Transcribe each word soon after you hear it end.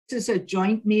is a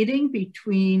joint meeting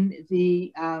between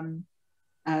the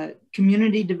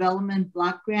Community Development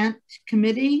Block Grant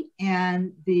Committee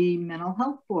and the Mental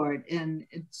Health Board. And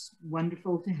it's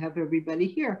wonderful to have everybody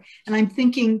here. And I'm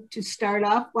thinking to start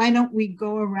off, why don't we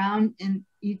go around and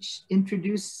each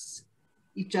introduce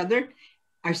each other,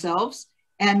 ourselves,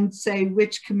 and say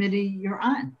which committee you're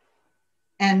on,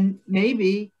 and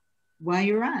maybe why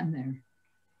you're on there.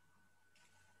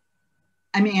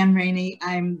 I'm Ann Rainey.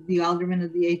 I'm the alderman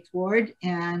of the 8th Ward,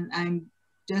 and I'm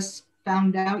just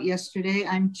found out yesterday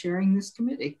I'm chairing this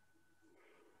committee.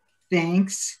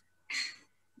 Thanks.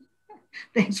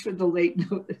 Thanks for the late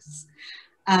notice.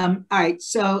 All right,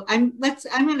 so I'm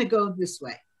going to go this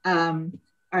way. All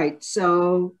right,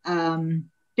 so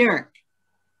Derek.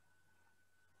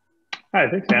 Hi,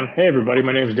 thanks, Sam. Hey, everybody.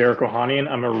 My name is Derek Ohanian.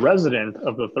 I'm a resident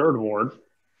of the 3rd Ward,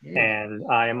 and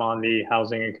I am on the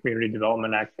Housing and Community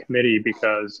Development Act Committee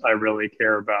because I really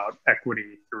care about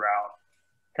equity throughout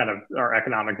kind of our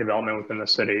economic development within the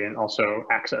city and also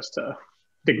access to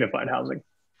dignified housing.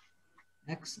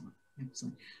 Excellent,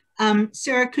 excellent.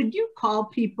 Sarah, could you call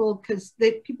people, because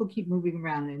people keep moving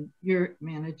around and you're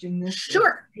managing this?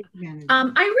 Sure.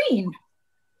 Irene.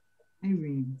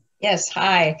 Irene. Yes,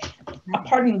 hi.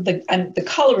 Pardon the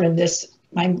color in this.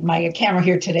 My camera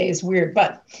here today is weird,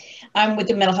 but I'm with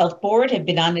the Mental Health Board, have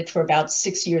been on it for about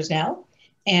 6 years now,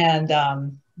 and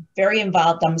very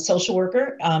involved. I'm a social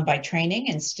worker by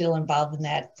training and still involved in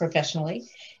that professionally,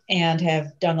 and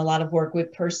have done a lot of work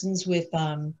with persons with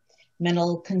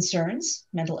mental concerns,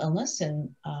 mental illness,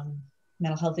 and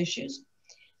mental health issues.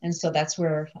 And so that's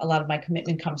where a lot of my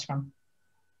commitment comes from.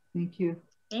 Thank you.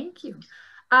 Thank you.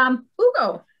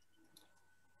 Hugo.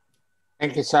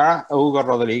 Thank you, Sarah. Hugo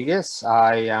Rodriguez.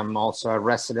 I am also a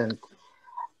resident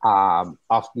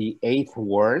of the 8th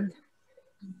Ward,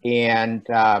 and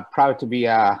proud to be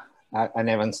an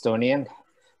Evanstonian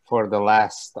for the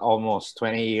last almost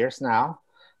 20 years now.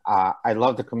 I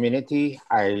love the community.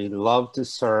 I love to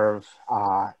serve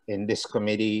in this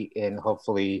committee and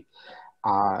hopefully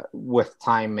with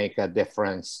time make a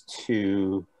difference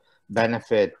to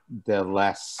benefit the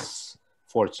less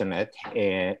fortunate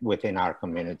within our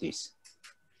communities.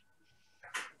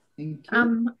 Thank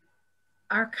you.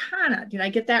 Arcana, did I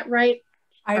get that right?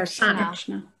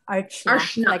 Archana.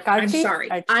 Like I'm sorry.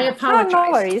 Archana. I apologize.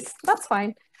 No worries. That's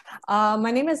fine.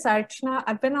 My name is Archana.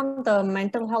 I've been on the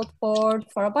Mental Health Board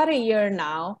for about a year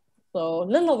now, so a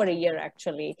little over a year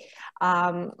actually.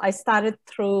 I started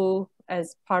through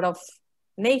as part of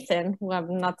Nathan, who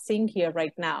I'm not seeing here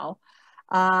right now.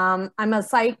 I'm a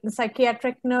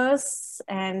psychiatric nurse,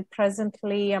 and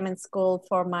presently I'm in school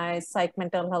for my psych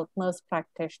mental health nurse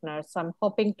practitioner. So I'm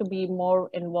hoping to be more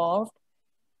involved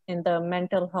in the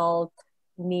mental health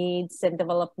needs and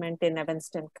development in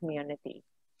Evanston community.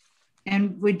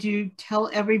 And would you tell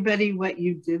everybody what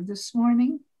you did this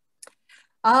morning?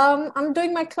 I'm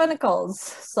doing my clinicals.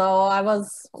 So I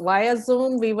was via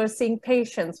Zoom, we were seeing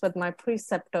patients with my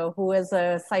preceptor who is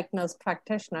a psych nurse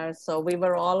practitioner. So we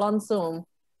were all on Zoom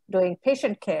doing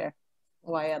patient care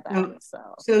via that.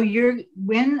 So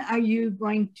when are you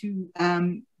going to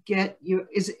get your,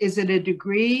 is it a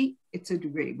degree? It's a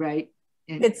degree, right?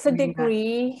 It's a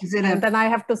degree, and then I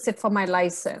have to sit for my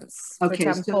license, okay,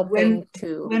 which I'm hoping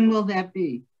to. When will that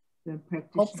be?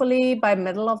 Hopefully by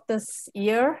middle of this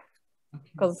year,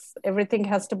 because everything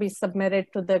has to be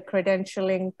submitted to the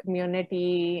credentialing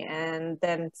community and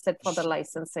then sit for the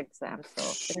license exam. So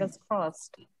fingers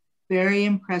crossed. Very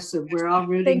impressive. We're all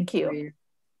rooting for you.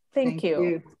 Thank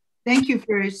you. Thank you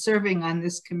for serving on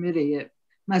this committee. It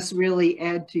must really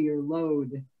add to your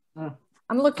load.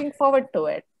 I'm looking forward to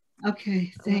it.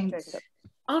 Okay, thanks.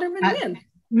 Alderman Wynn.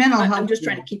 Mental health. I'm just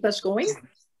trying to keep us going.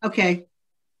 Okay.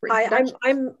 Hi,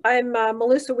 I'm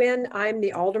Melissa Wynn. I'm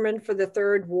the alderman for the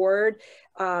 3rd Ward.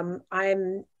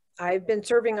 I've been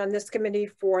serving on this committee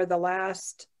for the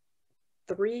last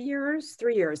 3 years.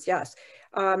 3 years, yes.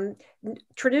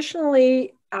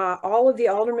 Traditionally, all of the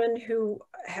aldermen who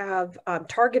have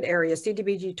target areas,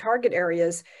 CDBG target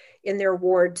areas in their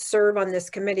ward serve on this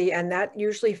committee, and that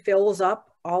usually fills up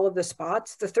all of the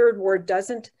spots. The 3rd Ward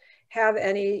doesn't have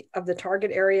any of the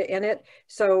target area in it.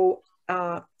 So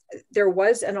there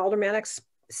was an aldermanic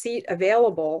seat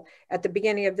available at the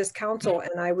beginning of this council,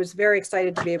 and I was very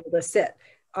excited to be able to sit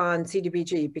on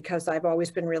CDBG because I've always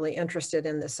been really interested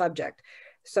in this subject.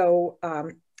 So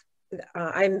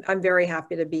I'm very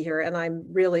happy to be here, and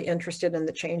I'm really interested in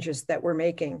the changes that we're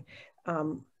making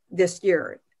this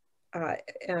year,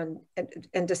 and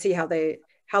to see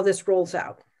how this rolls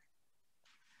out.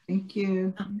 Thank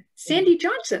you. Sandy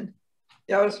Johnson.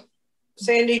 Yes,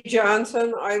 Sandy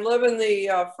Johnson. I live in the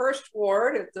 1st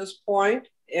Ward at this point,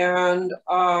 and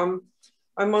I've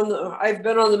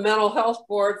been on the mental health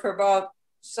board for about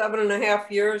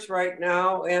 7.5 years right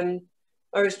now, and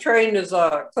I was trained as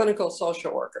a clinical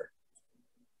social worker.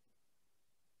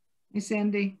 Hey,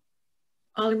 Sandy.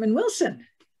 Alderman Wilson.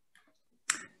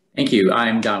 Thank you.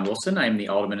 I'm Don Wilson. I'm the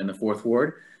alderman in the 4th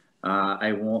Ward.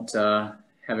 I won't have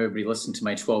everybody listen to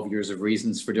my 12 years of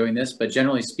reasons for doing this, but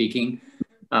generally speaking,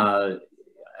 I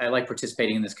like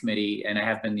participating in this committee, and I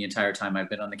have been the entire time I've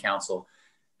been on the council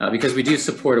because we do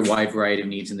support a wide variety of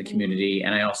needs in the community,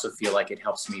 and I also feel like it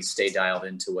helps me stay dialed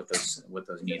into what those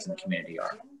needs in the community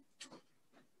are.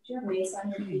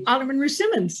 Alderman Ruth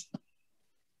Simmons.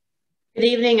 Good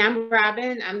evening, I'm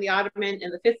Robin. I'm the alderman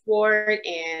in the 5th Ward,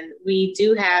 and we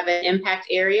do have an impact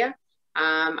area.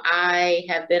 I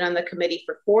have been on the committee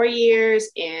for 4 years,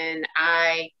 and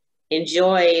I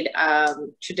enjoyed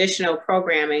traditional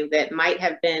programming that might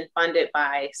have been funded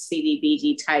by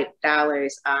CDBG type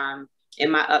dollars in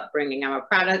my upbringing. I'm a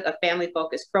product of family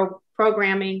focused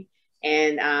programming,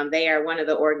 and they are one of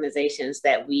the organizations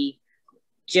that we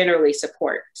generally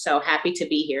support. So happy to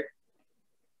be here.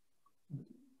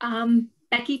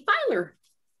 Becky Filer.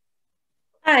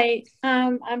 Hi,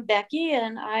 I'm Becky,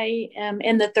 and I am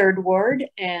in the 3rd Ward,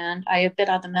 and I have been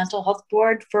on the mental health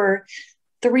board for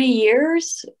 3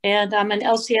 years, and I'm an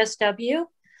LCSW,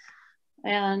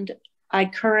 and I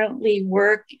currently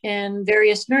work in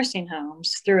various nursing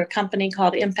homes through a company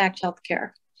called Impact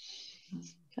Healthcare,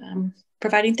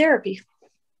 providing therapy.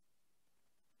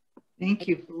 Thank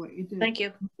you for what you do. Thank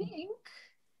you. I think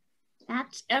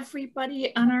that's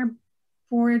everybody on our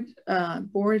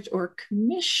boards or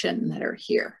commission that are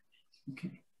here.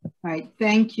 Okay. All right.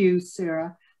 Thank you,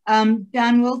 Sarah.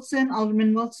 Don Wilson,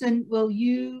 Alderman Wilson, will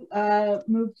you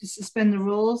move to suspend the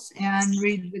rules and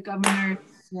read the governor's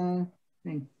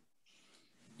thing?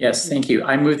 Yes, thank you.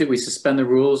 I move that we suspend the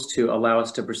rules to allow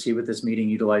us to proceed with this meeting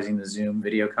utilizing the Zoom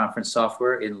video conference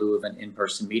software in lieu of an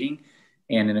in-person meeting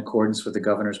and in accordance with the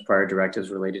governor's prior directives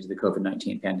related to the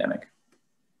COVID-19 pandemic.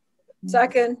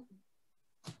 Second.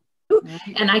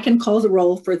 And I can call the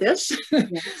roll for this.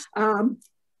 Yes.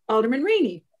 Alderman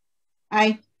Rainey.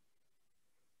 Aye.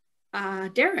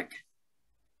 Derek.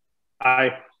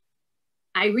 Aye.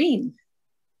 Irene.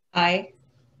 Aye.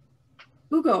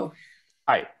 Hugo.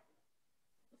 Aye.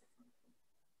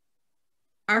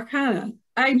 Archana.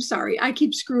 I'm sorry, I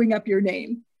keep screwing up your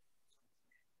name.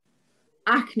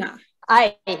 Achna.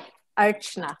 Aye.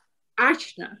 Archna.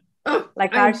 Archna. Oh,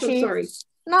 like I am Archie. so sorry.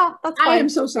 No, that's fine. I am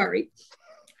so sorry.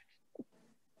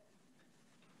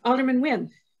 Alderman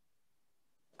Nguyen.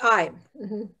 Aye.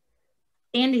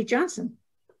 Andy Johnson.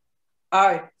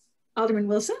 Aye. Alderman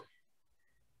Wilson.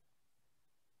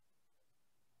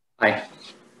 Aye.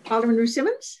 Alderman Ruth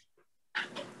Simmons.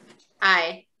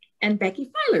 Aye. And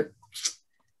Becky Filer.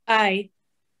 Aye.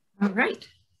 All right.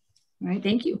 All right.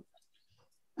 Thank you.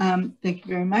 Thank you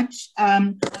very much.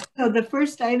 So the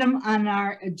first item on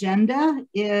our agenda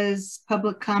is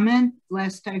public comment.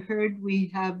 Last I heard,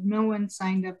 we have no one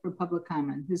signed up for public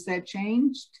comment. Has that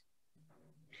changed?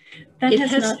 That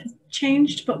has not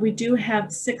changed, but we do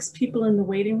have 6 people in the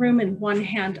waiting room and 1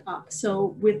 hand up.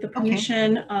 So with the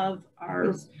permission of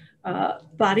our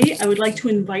body, I would like to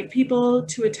invite people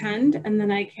to attend, and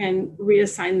then I can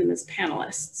reassign them as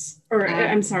panelists, or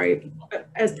I'm sorry,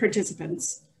 as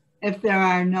participants. If there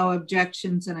are no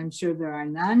objections, and I'm sure there are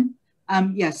none,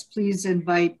 yes, please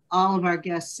invite all of our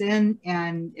guests in.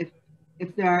 And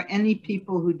if there are any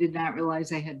people who did not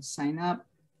realize I had to sign up,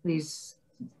 please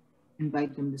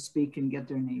invite them to speak and get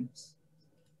their names.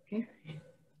 Okay.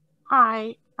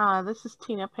 Hi, this is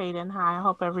Tina Payton. Hi, I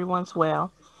hope everyone's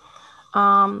well.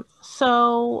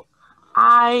 So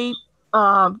I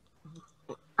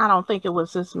don't think it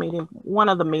was this meeting, one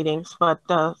of the meetings, but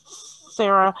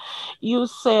Sarah, you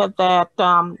said that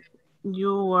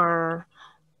you were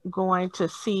going to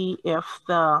see if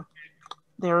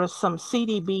there is some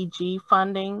CDBG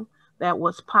funding that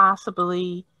was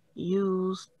possibly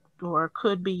used or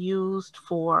could be used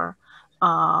for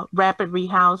rapid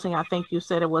rehousing. I think you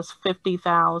said it was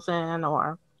 50,000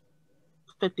 or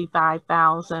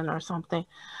 55,000 or something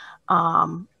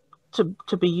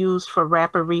to be used for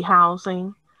rapid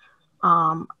rehousing.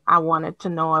 I wanted to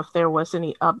know if there was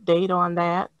any update on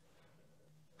that.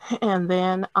 And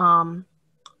then,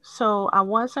 so I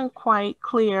wasn't quite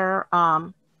clear.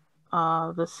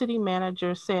 The city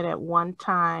manager said at one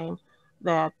time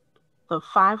that the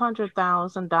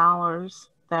 $500,000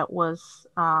 that was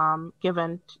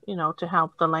given, to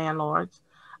help the landlords,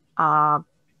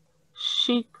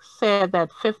 she said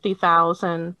that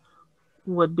 50,000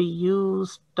 would be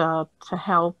used to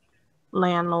help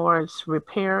landlords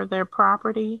repair their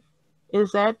property.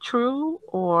 Is that true,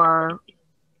 or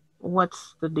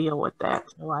what's the deal with that?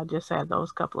 So I just had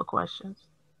those couple of questions.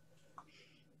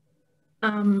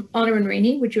 Alderman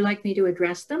Rainey, would you like me to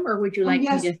address them, or would you like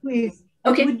yes, me to? Please.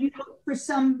 Okay. Would you, for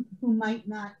some who might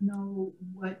not know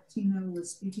what Tina was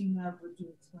speaking of, would you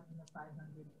explain the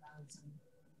 500,000?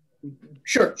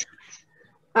 Sure.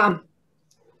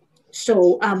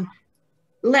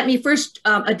 Let me first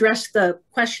address the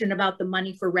question about the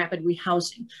money for rapid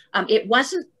rehousing.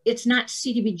 It's not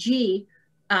CDBG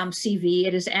CV,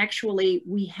 it is actually,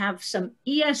 we have some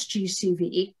ESG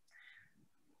CV,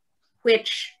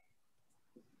 which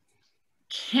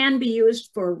can be used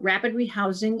for rapid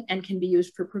rehousing and can be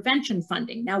used for prevention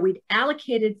funding. Now, we'd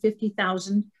allocated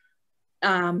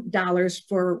 $50,000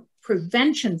 for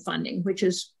prevention funding, which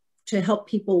is to help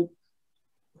people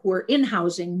who are in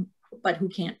housing but who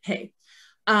can't pay.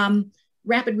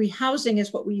 Rapid rehousing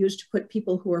is what we use to put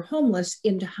people who are homeless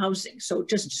into housing. So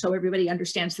just so everybody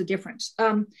understands the difference.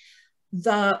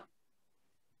 There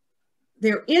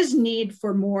is need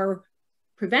for more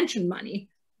prevention money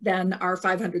than our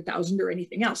 500,000 or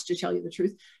anything else, to tell you the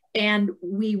truth. And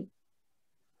the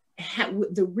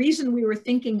reason we were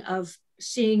thinking of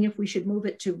seeing if we should move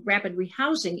it to rapid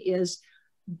rehousing is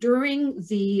during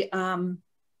the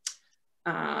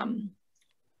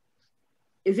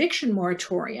eviction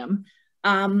moratorium,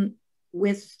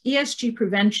 with ESG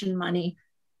prevention money,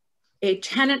 a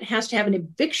tenant has to have an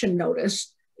eviction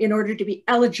notice in order to be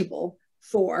eligible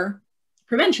for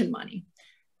prevention money.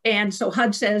 And so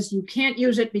HUD says you can't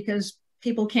use it because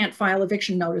people can't file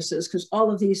eviction notices because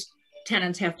all of these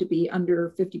tenants have to be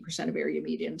under 50% of area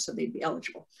median, so they'd be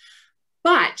eligible.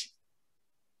 But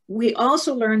we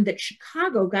also learned that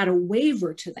Chicago got a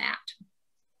waiver to that.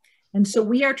 And so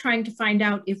we are trying to find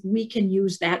out if we can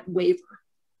use that waiver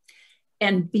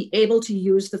and be able to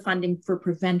use the funding for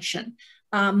prevention.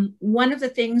 One of the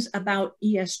things about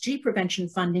ESG prevention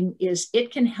funding is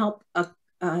it can help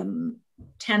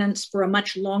tenants for a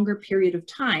much longer period of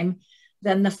time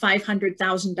than the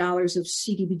 $500,000 of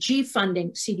CDBG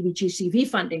funding, CDBG CV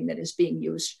funding that is being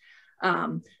used.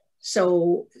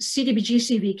 So CDBG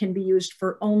CV can be used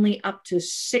for only up to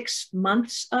 6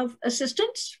 months of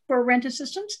assistance for rent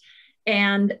assistance.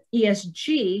 And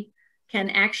ESG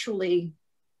can actually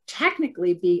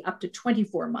technically be up to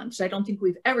 24 months. I don't think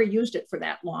we've ever used it for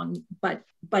that long, but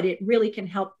it really can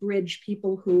help bridge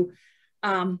people who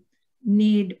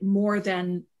need more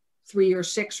than 3 or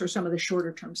 6 or some of the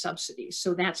shorter term subsidies.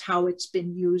 So that's how it's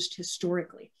been used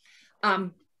historically.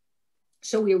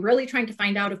 So we're really trying to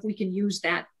find out if we can use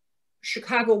that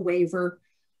Chicago waiver.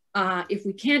 If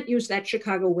we can't use that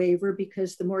Chicago waiver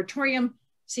because the moratorium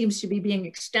seems to be being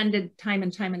extended time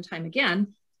and time and time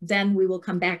again, then we will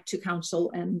come back to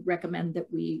council and recommend that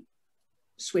we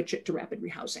switch it to rapid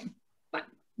rehousing. But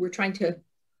we're trying to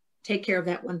take care of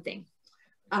that one thing.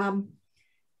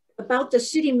 About the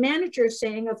city manager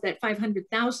saying of that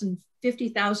 500,000,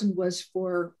 50,000 was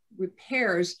for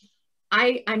repairs.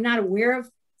 I'm not aware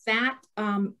of that,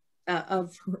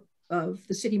 of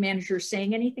the city manager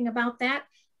saying anything about that.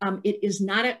 It's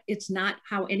not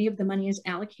how any of the money is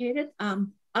allocated.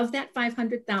 Of that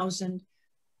 500,000,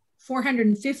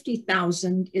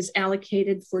 450,000 is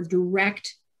allocated for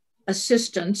direct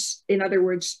assistance. In other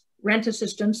words, rent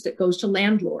assistance that goes to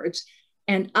landlords,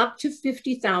 and up to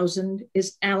 50,000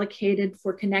 is allocated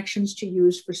for connections to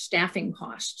use for staffing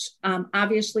costs.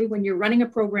 Obviously, when you're running a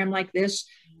program like this,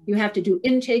 you have to do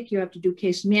intake, you have to do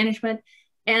case management,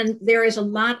 and there is a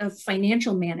lot of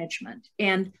financial management.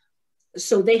 And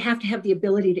so they have to have the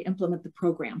ability to implement the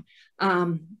program.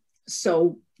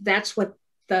 So that's what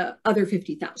the other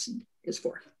 50,000 is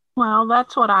for. Well,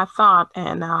 that's what I thought.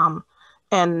 And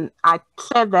I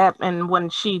said that, and when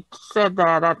she said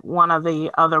that at one of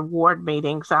the other ward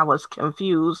meetings, I was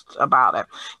confused about it.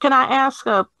 Can I ask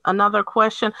another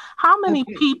question? How many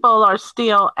people are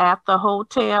still at the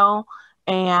hotel,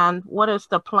 and what is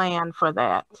the plan for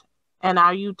that? And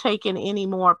are you taking any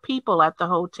more people at the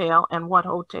hotel, and what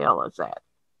hotel is that?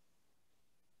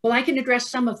 Well, I can address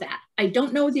some of that. I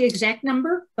don't know the exact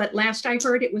number, but last I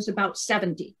heard it was about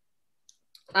 70.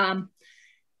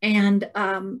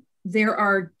 There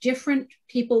are different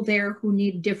people there who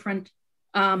need different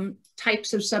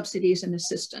types of subsidies and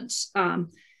assistance.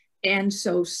 And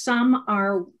so some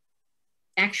are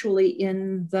actually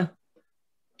in the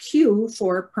queue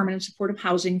for permanent supportive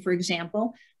housing, for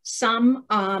example. Some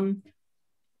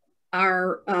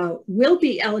will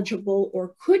be eligible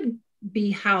or could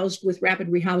be housed with rapid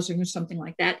rehousing or something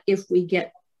like that if we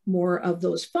get more of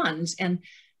those funds. And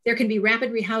there can be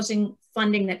rapid rehousing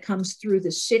funding that comes through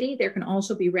the city. There can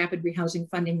also be rapid rehousing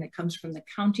funding that comes from the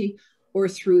county or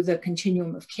through the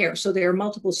continuum of care. So there are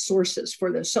multiple sources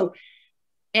for this. So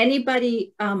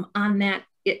Anybody on that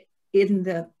in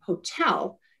the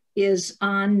hotel is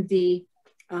on the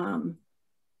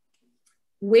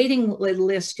waiting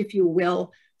list, if you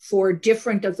will, for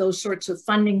different of those sorts of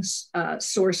funding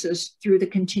sources through the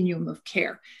continuum of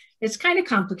care. It's kind of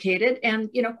complicated, and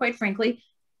quite frankly,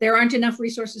 there aren't enough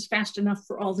resources fast enough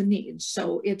for all the needs.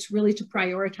 So it's really to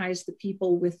prioritize the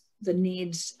people with the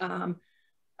needs,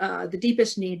 the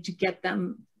deepest need, to get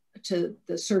them to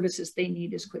the services they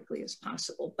need as quickly as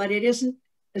possible. But it isn't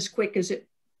as quick as it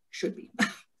should be.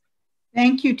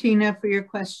 Thank you, Tina, for your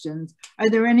questions. Are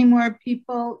there any more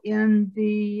people in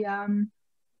the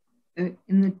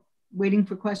waiting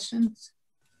for questions?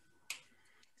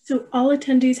 So all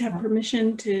attendees have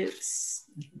permission to,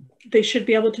 they should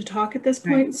be able to talk at this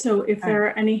point. Right. So if there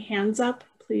are any hands up,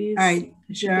 please. All right,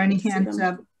 if there are any hands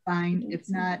up, fine. If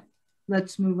not,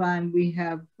 let's move on. We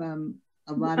have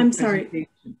a lot of I'm sorry,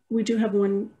 we do have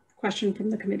one question from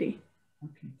the committee.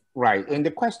 Okay. Right, and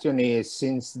the question is,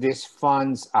 since these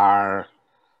funds are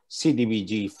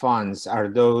CDBG funds, are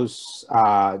those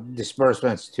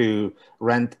disbursements to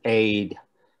rent aid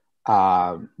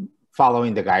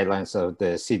following the guidelines of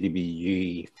the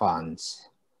CDBG funds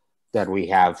that we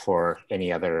have for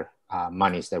any other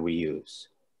monies that we use?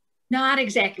 Not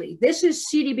exactly. This is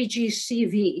CDBG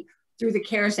CV through the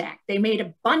CARES Act. They made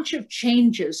a bunch of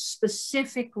changes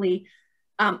specifically.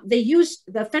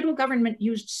 The federal government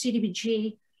used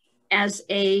CDBG as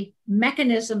a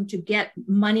mechanism to get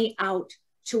money out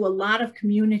to a lot of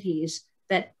communities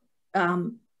that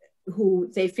who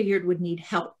they figured would need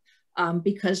help.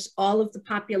 Because all of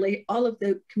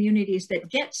the communities that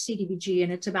get CDBG,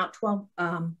 and it's about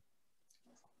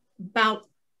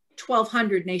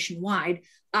 1,200 nationwide,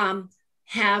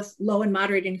 have low and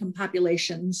moderate income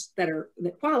populations that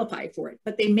qualify for it.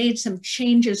 But they made some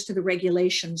changes to the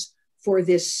regulations for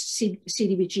this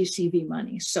CDBG CV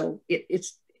money. So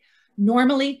it's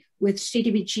normally with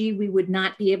CDBG, we would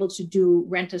not be able to do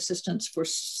rent assistance for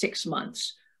 6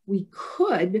 months. We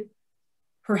could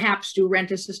perhaps do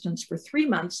rent assistance for 3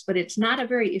 months, but it's not a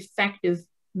very effective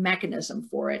mechanism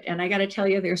for it. And I got to tell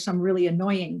you, there's some really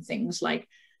annoying things like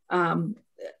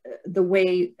the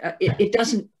way it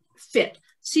doesn't fit.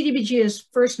 CDBG is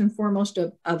first and foremost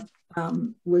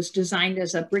was designed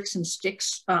as a bricks and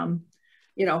sticks,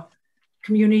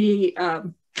 community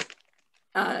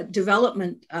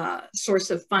development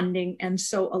source of funding. And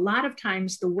so a lot of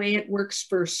times the way it works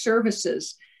for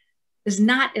services is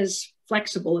not as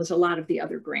flexible as a lot of the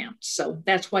other grants. So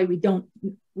that's why we don't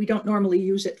normally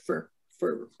use it for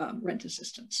rent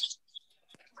assistance.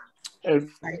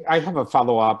 I have a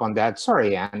follow-up on that.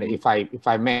 Sorry, Anne, if I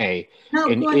may. No,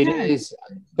 and go it ahead. is,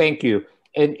 thank you.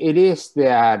 And it is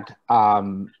that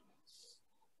my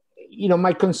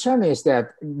concern is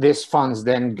that these funds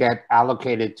then get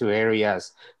allocated to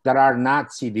areas that are not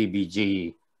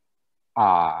CDBG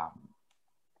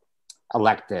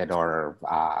elected or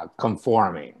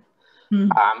conforming.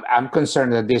 Mm-hmm. I'm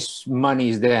concerned that this money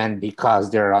is then, because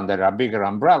they're under a bigger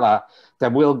umbrella,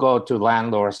 that will go to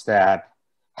landlords that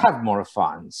have more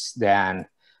funds than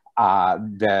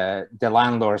the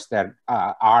landlords that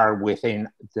are within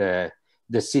the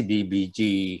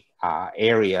CDBG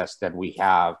areas that we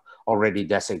have already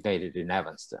designated in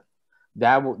Evanston.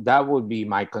 That would be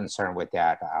my concern with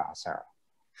that, Sarah.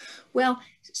 Well,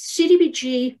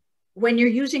 CDBG, when you're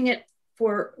using it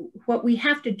for, what we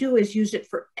have to do is use it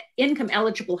for income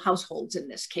eligible households in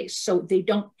this case. So they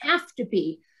don't have to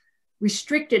be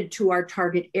restricted to our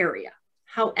target area.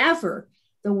 However,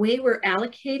 the way we're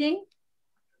allocating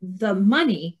the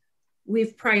money,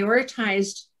 we've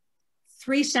prioritized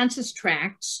 3 census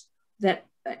tracts that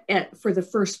for the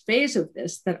first phase of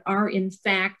this that are in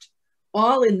fact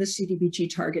all in the CDBG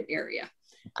target area.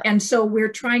 Okay. And so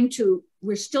we're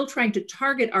still trying to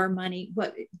target our money,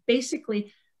 but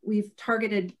basically we've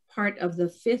targeted part of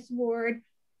the 5th ward,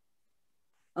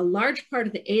 a large part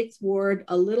of the 8th ward,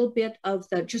 a little bit of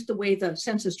just the way the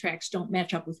census tracts don't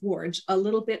match up with wards, a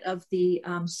little bit of the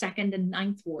 2nd and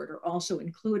 9th ward are also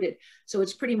included. So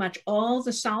it's pretty much all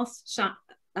the south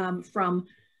from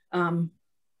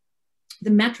the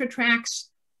Metro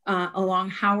tracts along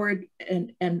Howard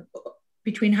and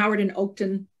between Howard and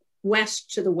Oakton,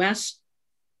 west to the west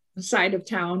side of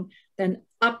town, then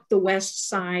up the west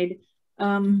side,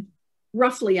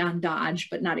 roughly on Dodge,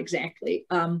 but not exactly,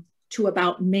 to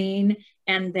about Main,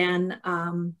 and then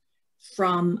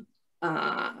from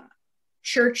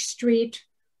Church Street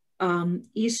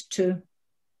east to,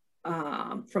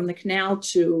 from the canal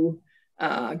to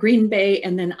Green Bay,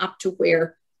 and then up to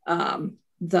where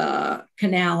the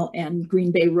canal and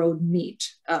Green Bay Road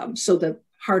meet. So the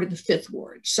heart of the 5th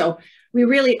ward. So we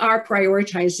really are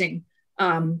prioritizing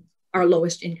our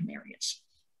lowest income areas,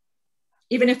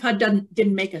 even if HUD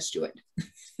didn't make us do it.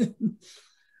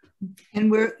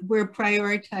 And we're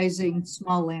prioritizing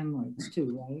small landlords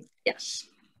too, right? Yes.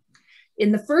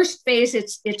 In the first phase,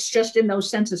 it's just in those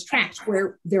census tracts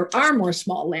where there are more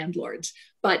small landlords.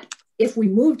 But if we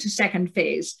move to second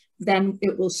phase, then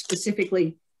it will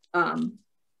specifically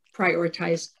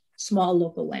prioritize small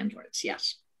local landlords,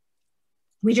 yes.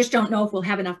 We just don't know if we'll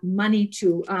have enough money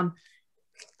to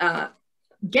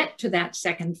get to that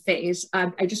second phase.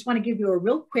 I just want to give you a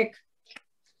real quick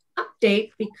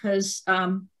update because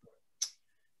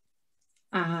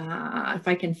if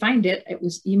I can find it, it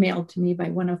was emailed to me by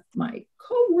one of my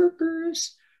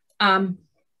coworkers.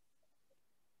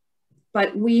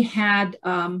 But we had,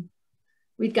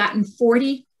 we'd gotten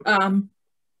 40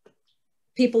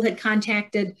 people had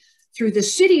contacted through the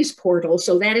city's portal.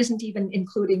 So that isn't even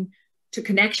including to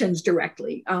connections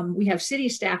directly. We have city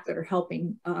staff that are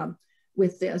helping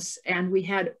with this. And we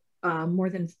had more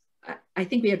than, I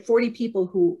think we had 40 people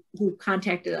who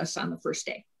contacted us on the first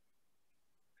day.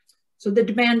 So the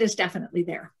demand is definitely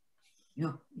there.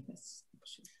 Yeah, yes.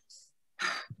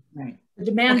 Right. The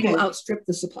demand will outstrip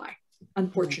the supply,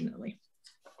 unfortunately.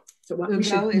 So what we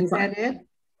should is that it?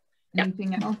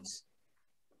 Anything else?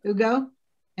 Hugo,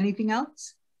 anything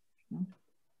else? No.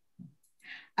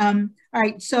 All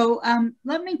right, so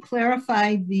let me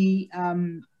clarify the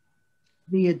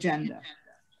agenda.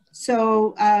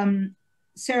 So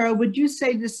Sarah, would you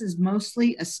say this is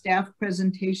mostly a staff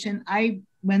presentation? I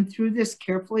went through this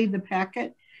carefully, the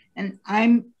packet, and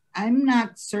I'm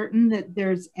not certain that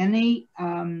there's any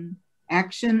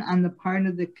action on the part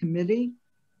of the committee.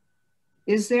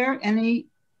 Is there any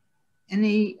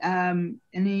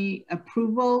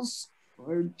approvals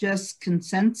or just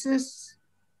consensus?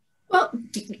 Well,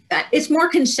 it's more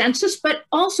consensus, but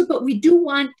we do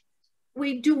want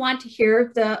to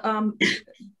hear the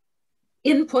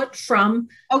input from.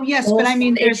 Oh yes, but I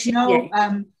mean, there's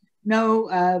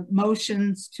no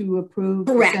motions to approve.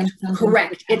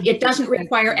 Correct. It doesn't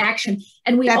require action,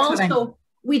 and we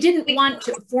didn't want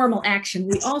formal action.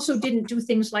 We also didn't do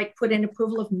things like put in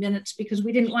approval of minutes because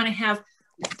we didn't want to have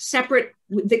separate,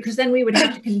 because then we would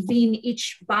have to convene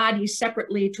each body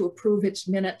separately to approve its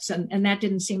minutes, and that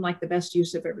didn't seem like the best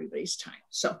use of everybody's time.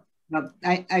 So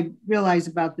I realize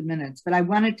about the minutes, but I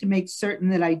wanted to make certain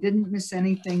that I didn't miss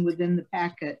anything within the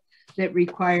packet that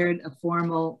required a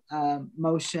formal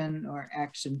motion or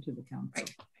action to the council.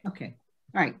 Okay,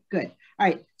 all right, good. All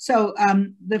right, so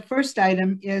the first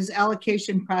item is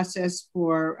allocation process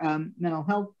for mental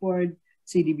health board,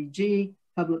 CDBG,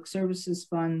 public services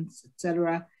funds,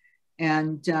 etc.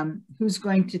 And who's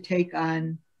going to take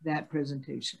on that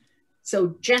presentation?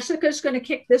 So Jessica's going to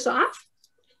kick this off.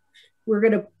 We're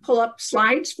going to pull up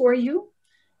slides for you,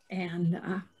 and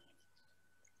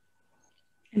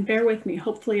bear with me.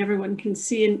 Hopefully everyone can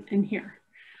see and hear.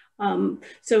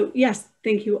 So yes,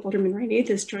 thank you, Alderman Rainey.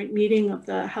 This joint meeting of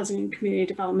the Housing and Community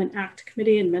Development Act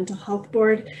Committee and Mental Health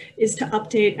Board is to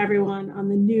update everyone on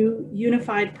the new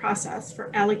unified process for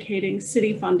allocating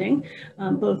city funding,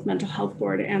 both Mental Health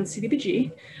Board and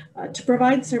CDBG, to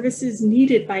provide services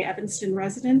needed by Evanston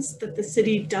residents that the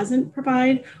city doesn't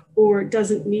provide or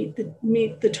doesn't meet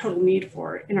the total need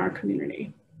for in our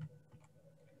community.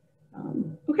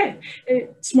 Okay,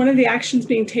 it's one of the actions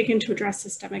being taken to address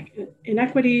systemic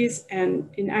inequities and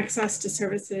in access to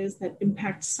services that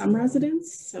impact some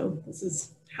residents. So this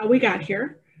is how we got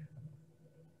here.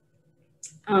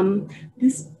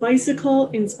 This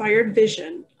bicycle-inspired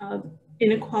vision of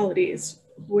inequalities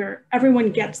where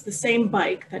everyone gets the same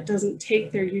bike that doesn't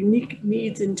take their unique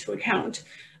needs into account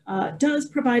does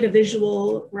provide a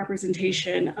visual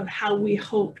representation of how we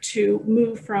hope to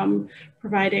move from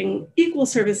providing equal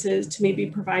services to maybe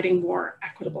providing more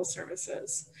equitable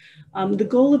services. The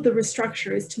goal of the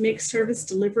restructure is to make service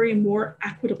delivery more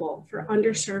equitable for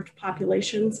underserved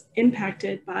populations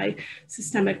impacted by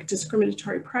systemic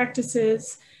discriminatory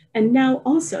practices, and now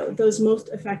also those most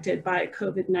affected by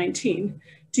COVID-19,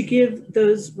 to give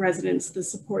those residents the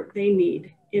support they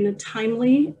need in a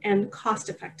timely and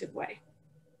cost-effective way.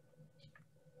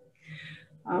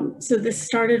 So this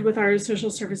started with our Social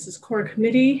Services Core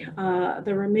Committee.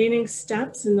 The remaining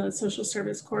steps in the Social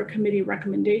Service Core Committee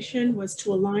recommendation was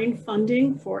to align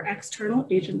funding for external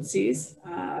agencies,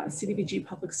 CDBG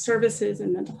Public Services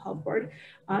and Mental Health Board,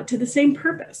 to the same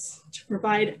purpose, to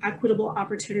provide equitable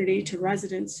opportunity to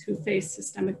residents who face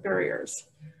systemic barriers.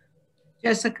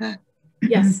 Jessica?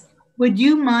 Yes. Would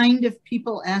you mind if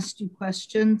people asked you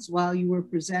questions while you were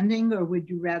presenting, or would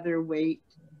you rather wait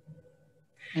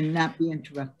and not be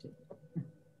interrupted?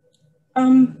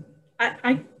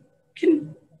 I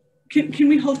can Can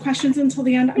we hold questions until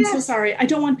the end? I'm so sorry. I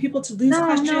don't want people to lose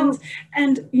questions.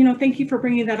 And, you know, thank you for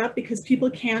bringing that up, because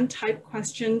people can type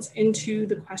questions into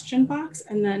the question box,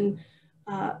 and then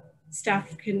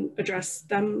staff can address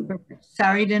them. Perfect.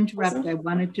 Sorry to interrupt. Also, I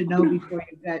wanted to know before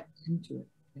you got into it.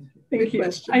 Thank you.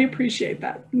 I appreciate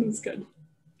that. That's good.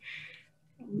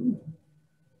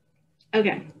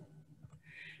 Okay.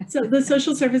 So the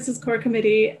Social Services Core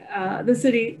Committee, the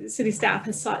city staff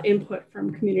has sought input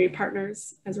from community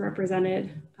partners as represented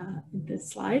in this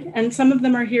slide, and some of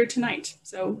them are here tonight.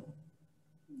 So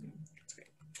that's great.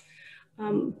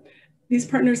 These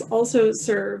partners also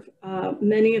serve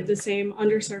many of the same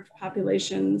underserved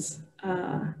populations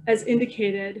as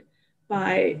indicated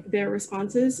by their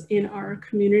responses in our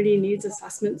Community Needs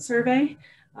Assessment Survey.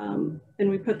 And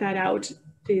we put that out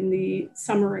in the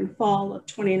summer and fall of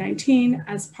 2019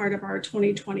 as part of our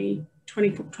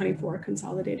 2020-2024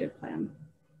 consolidated plan.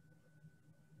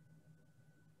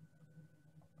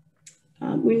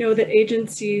 We know that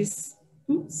agencies,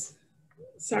 we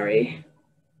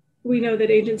know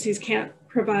that agencies can't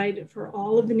provide for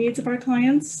all of the needs of our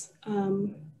clients,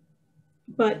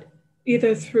 but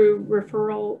either through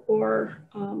referral or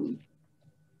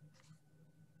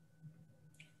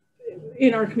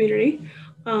in our community.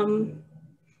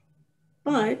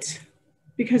 But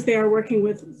because they are working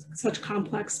with such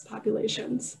complex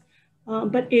populations.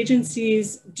 But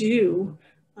agencies do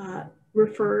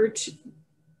refer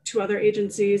to other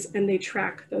agencies, and they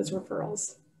track those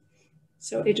referrals.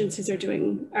 So agencies are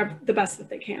doing the best that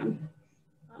they can.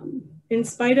 In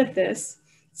spite of this,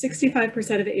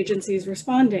 65% of agencies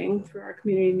responding through our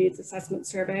Community Needs Assessment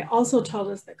Survey also told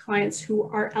us that clients who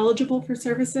are eligible for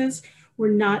services were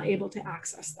not able to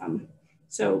access them.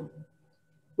 So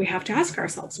we have to ask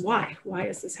ourselves, why? Why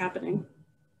is this happening?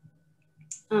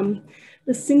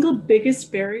 The single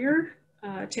biggest barrier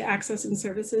to accessing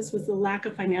services was the lack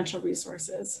of financial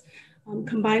resources,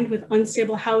 combined with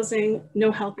unstable housing,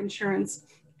 no health insurance,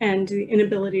 and the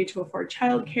inability to afford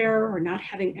childcare or not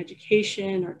having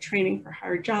education or training for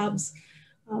higher jobs.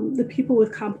 The people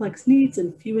with complex needs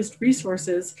and fewest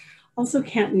resources also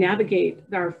can't navigate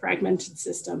our fragmented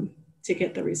system to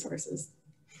get the resources.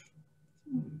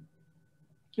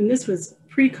 And this was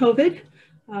pre-COVID,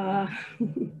 but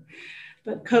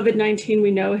COVID-19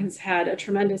 we know has had a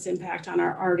tremendous impact on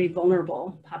our already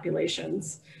vulnerable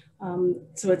populations.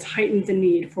 So it's heightened the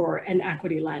need for an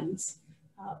equity lens.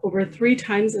 Over 3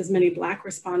 times as many Black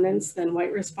respondents than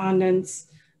white respondents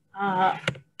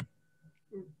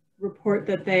report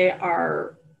that they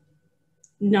are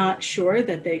not sure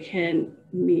that they can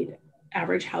meet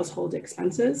average household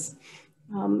expenses.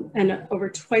 And over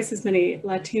twice as many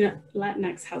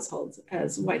Latinx households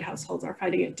as white households are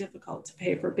finding it difficult to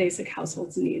pay for basic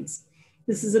households needs.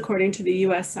 This is according to the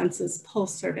US Census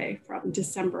Pulse survey from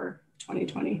December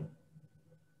 2020.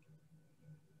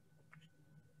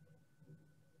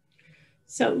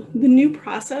 So the new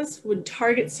process would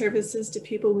target services to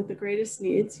people with the greatest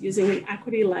needs using an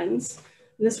equity lens.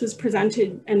 And this was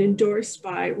presented and endorsed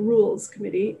by Rules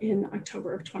Committee in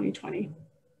October of 2020.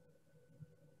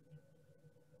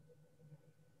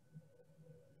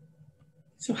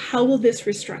 So how will this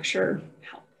restructure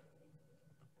help?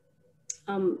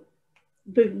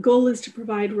 The goal is to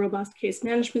provide robust case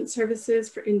management services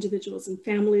for individuals and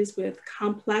families with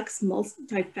complex,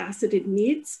 multifaceted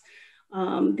needs.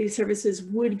 These services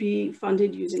would be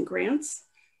funded using grants.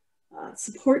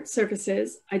 Support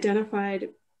services identified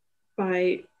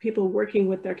by people working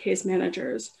with their case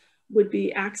managers would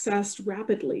be accessed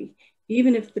rapidly,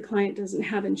 even if the client doesn't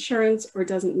have insurance or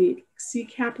doesn't meet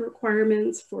CCAP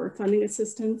requirements for funding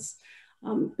assistance.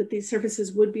 But these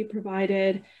services would be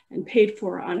provided and paid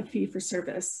for on a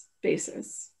fee-for-service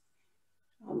basis.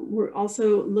 We're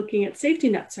also looking at safety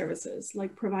net services,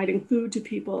 like providing food to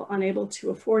people unable to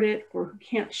afford it or who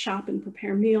can't shop and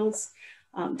prepare meals,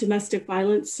 domestic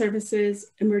violence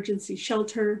services, emergency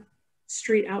shelter,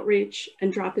 street outreach,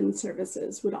 and drop-in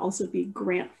services would also be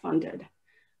grant funded.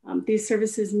 These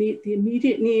services meet the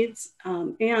immediate needs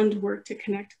and work to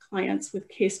connect clients with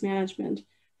case management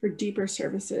for deeper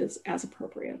services as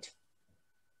appropriate.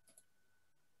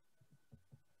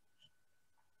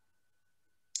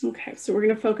 Okay, so we're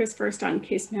going to focus first on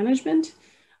case management.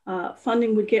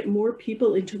 Funding would get more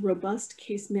people into robust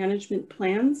case management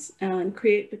plans and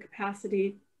create the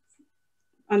capacity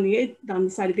on the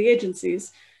side of the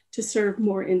agencies to serve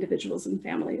more individuals and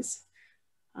families.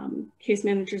 Case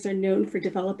managers are known for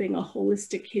developing a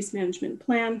holistic case management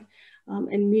plan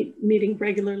and meeting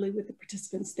regularly with the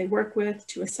participants they work with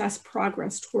to assess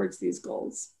progress towards these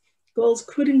goals. Goals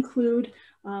could include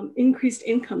increased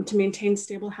income to maintain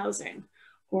stable housing,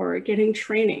 or getting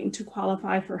training to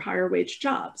qualify for higher wage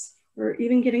jobs, or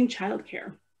even getting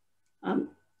childcare.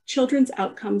 Children's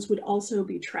outcomes would also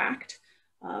be tracked,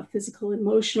 physical and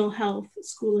emotional health,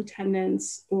 school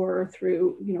attendance, or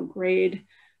through grade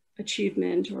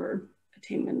achievement or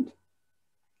attainment.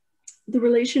 The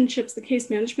relationships, the case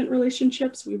management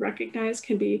relationships we recognize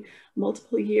can be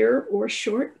multiple year or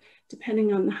short,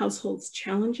 depending on the household's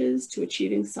challenges to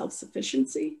achieving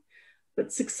self-sufficiency.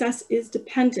 But success is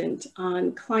dependent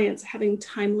on clients having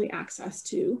timely access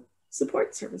to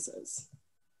support services.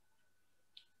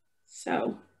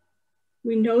 So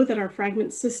we know that our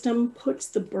fragment system puts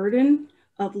the burden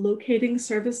of locating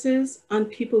services on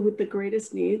people with the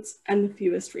greatest needs and the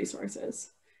fewest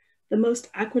resources. The most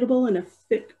equitable and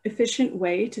efficient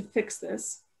way to fix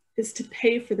this is to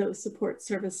pay for those support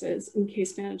services in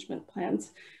case management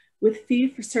plans with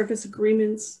fee-for-service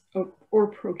agreements or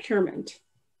procurement.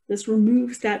 This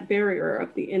removes that barrier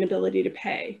of the inability to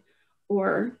pay,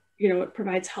 or it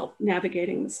provides help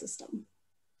navigating the system.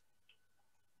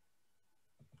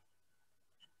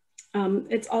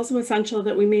 It's also essential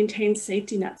that we maintain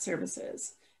safety net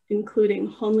services, including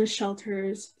homeless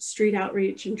shelters, street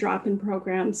outreach and drop-in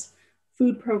programs,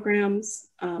 food programs,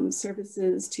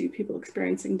 services to people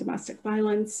experiencing domestic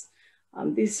violence.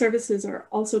 These services are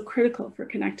also critical for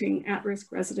connecting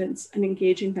at-risk residents and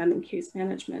engaging them in case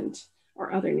management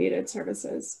or other needed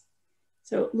services.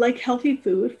 So like healthy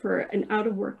food for an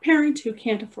out-of-work parent who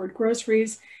can't afford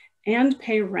groceries and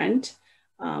pay rent,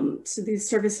 so these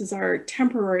services are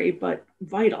temporary but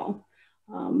vital,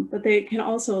 but they can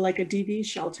also, like a DV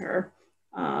shelter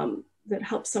that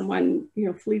helps someone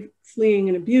fleeing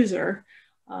an abuser,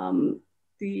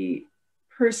 the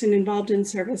person involved in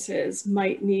services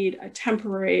might need a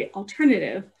temporary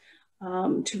alternative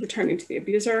to returning to the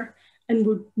abuser and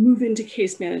would move into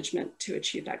case management to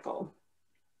achieve that goal.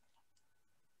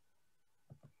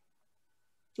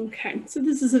 Okay, so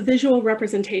this is a visual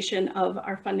representation of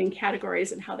our funding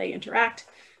categories and how they interact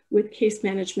with case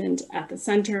management at the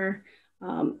center,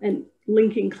 and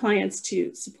linking clients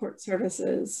to support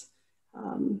services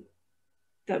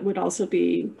that would also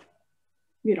be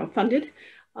funded,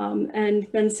 and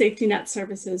then safety net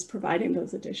services providing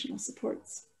those additional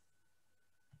supports.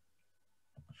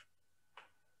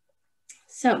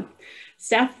 So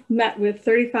staff met with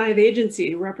 35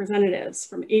 agency representatives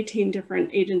from 18 different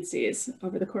agencies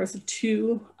over the course of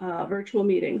 2 virtual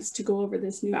meetings to go over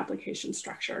this new application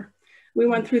structure. We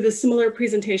went through the similar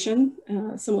presentation,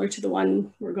 similar to the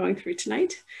one we're going through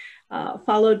tonight,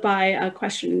 followed by a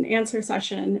question and answer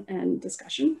session and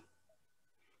discussion.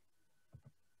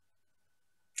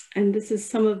 And this is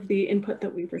some of the input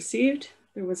that we've received.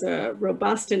 There was a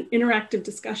robust and interactive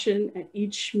discussion at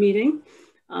each meeting.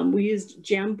 We used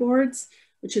Jamboards,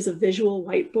 which is a visual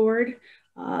whiteboard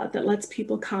that lets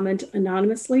people comment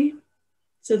anonymously.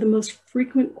 So the most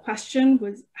frequent question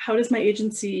was, how does my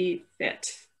agency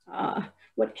fit?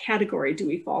 What category do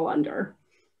we fall under?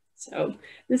 So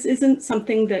this isn't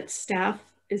something that staff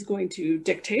is going to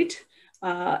dictate.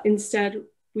 Instead,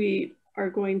 the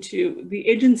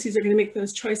agencies are going to make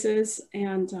those choices,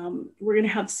 and we're going to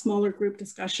have smaller group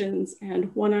discussions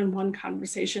and one-on-one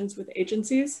conversations with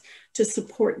agencies to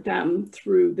support them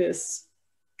through this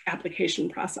application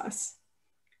process.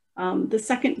 The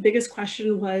second biggest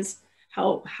question was,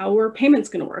 how are payments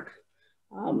going to work?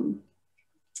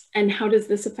 And how does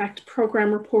this affect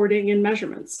program reporting and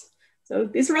measurements? So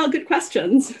these are all good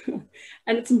questions.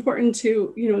 And it's important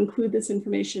to include this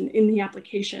information in the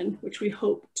application, which we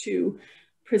hope to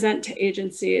present to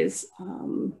agencies,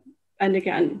 and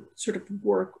again, sort of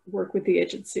work with the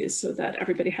agencies so that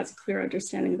everybody has a clear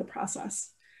understanding of the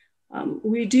process.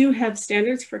 We do have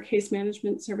standards for case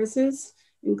management services,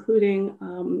 including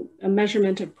a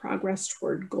measurement of progress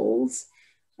toward goals.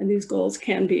 And these goals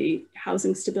can be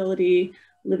housing stability,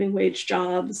 living wage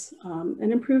jobs,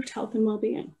 and improved health and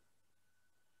well-being.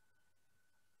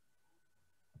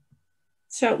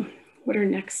 So what are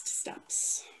next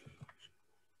steps?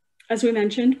 As we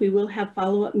mentioned, we will have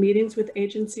follow-up meetings with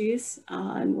agencies,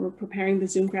 and we're preparing the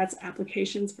Zoom Grads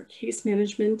applications for case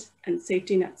management and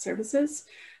safety net services.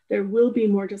 There will be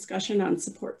more discussion on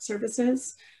support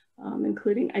services,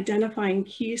 including identifying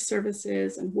key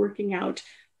services and working out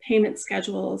payment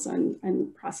schedules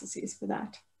and processes for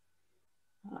that.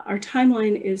 Our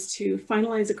timeline is to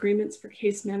finalize agreements for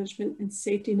case management and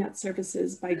safety net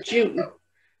services by June,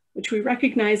 which we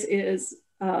recognize is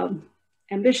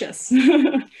ambitious.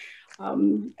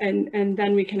 And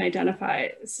then we can identify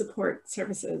support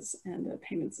services and a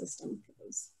payment system for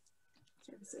those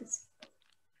services.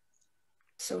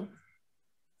 So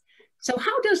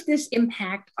how does this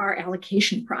impact our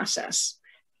allocation process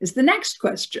is the next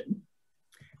question.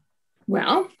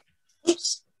 Well,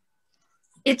 oops.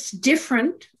 It's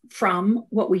different from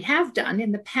what we have done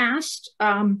in the past.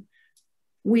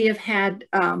 We have had,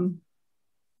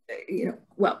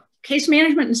 case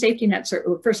management and safety net.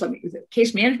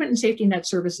 Case management and safety net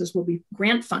services will be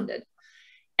grant funded,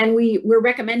 and we're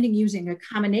recommending using a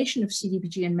combination of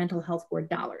CDBG and mental health board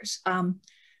dollars.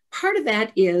 Part of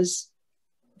that is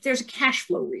there's a cash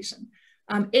flow reason.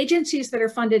 Agencies that are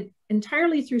funded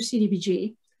entirely through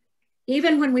CDBG,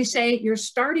 even when we say you're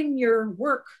starting your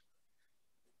work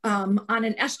on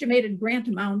an estimated grant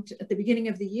amount at the beginning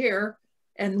of the year,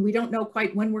 and we don't know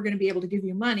quite when we're going to be able to give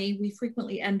you money, we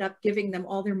frequently end up giving them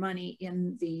all their money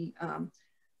in the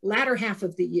latter half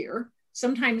of the year,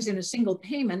 sometimes in a single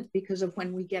payment because of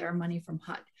when we get our money from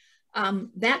HUD.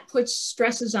 That puts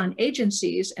stresses on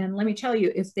agencies. And let me tell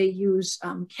you, if they use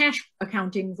cash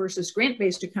accounting versus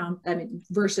grant-based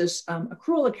versus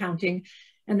accrual accounting,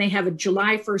 and they have a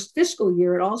July 1st fiscal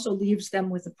year, it also leaves them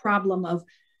with the problem of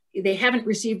they haven't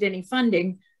received any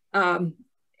funding in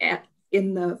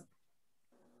the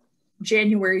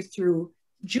January through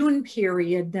June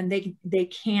period, then they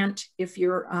can't, if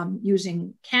you're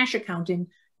using cash accounting,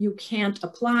 you can't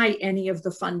apply any of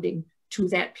the funding to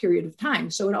that period of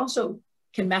time. So it also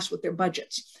can mess with their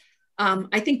budgets.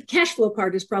 I think the cash flow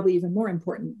part is probably even more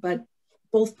important, but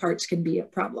both parts can be a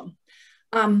problem.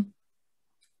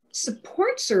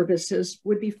 Support services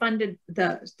would be funded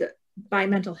by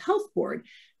mental health board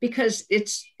because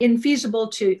it's infeasible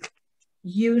to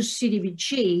use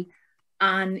CDBG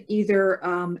on either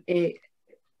on a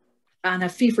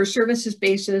fee for services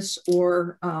basis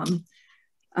or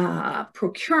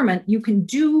procurement. You can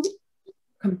do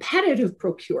competitive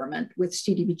procurement with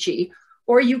CDBG,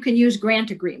 or you can use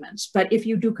grant agreements. But if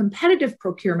you do competitive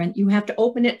procurement, you have to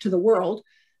open it to the world,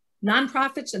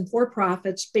 nonprofits and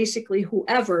for-profits, basically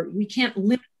whoever. We can't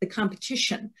limit the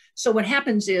competition. So what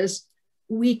happens is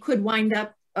we could wind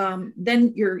up,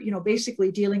 then you're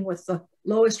basically dealing with the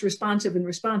lowest responsive and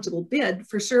responsible bid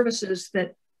for services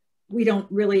that we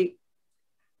don't really,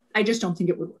 I just don't think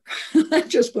it would work. Let's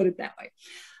just put it that way.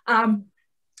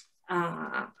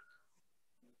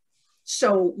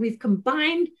 So we've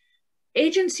combined,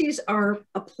 agencies are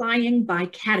applying by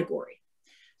category.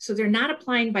 So they're not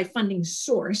applying by funding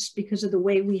source because of the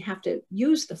way we have to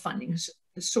use the funding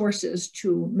sources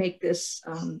to make this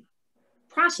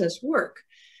process work.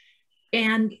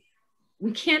 And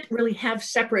we can't really have a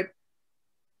separate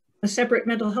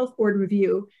mental health board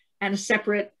review and a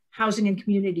separate Housing and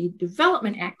Community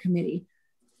Development Act committee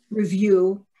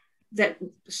review that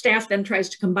staff then tries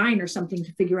to combine or something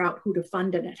to figure out who to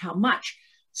fund and at how much.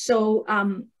 So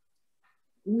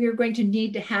we're going to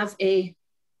need to have a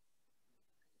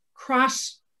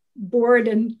cross-board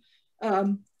and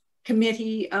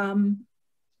committee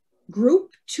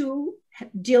group to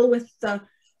deal with the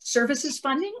services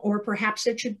funding, or perhaps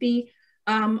it should be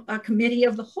a committee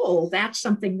of the whole. That's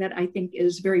something that I think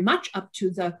is very much up to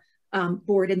the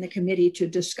board and the committee to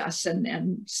discuss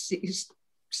and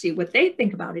see what they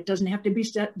think about. It doesn't have to be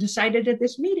decided at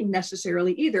this meeting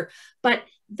necessarily either. But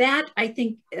that, I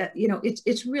think,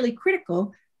 it's really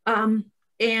critical.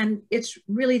 And it's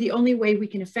really the only way we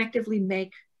can effectively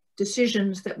make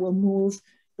decisions that will move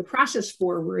the process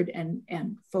forward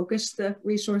and focus the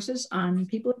resources on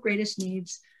people of greatest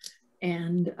needs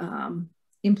and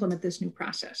implement this new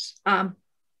process.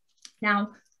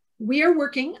 Now, we are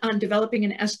working on developing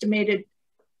an estimated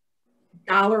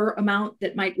dollar amount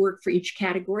that might work for each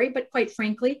category, but quite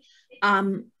frankly,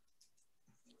 I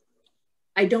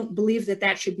don't believe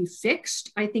that should be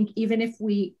fixed. I think even if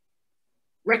we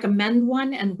recommend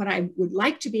one, and what I would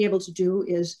like to be able to do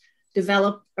is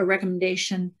develop a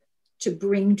recommendation to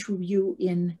bring to you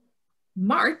in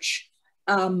March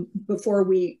before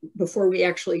we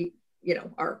actually,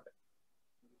 are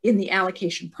in the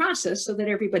allocation process, so that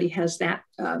everybody has that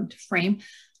to frame.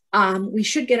 We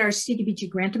should get our CDBG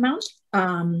grant amount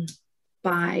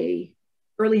by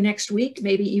early next week,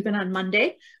 maybe even on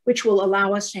Monday, which will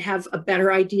allow us to have a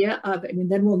better idea of,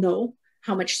 then we'll know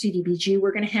how much CDBG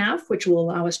we're going to have, which will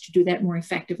allow us to do that more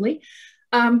effectively.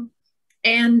 I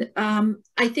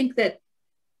think that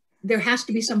there has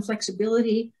to be some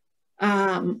flexibility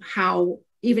how,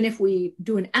 even if we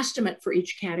do an estimate for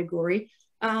each category,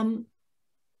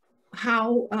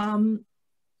 how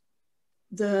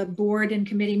the board and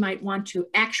committee might want to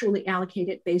actually allocate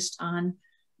it based on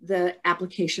the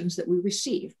applications that we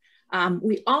receive.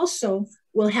 We also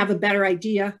will have a better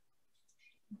idea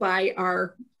by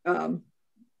our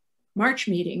March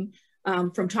meeting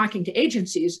from talking to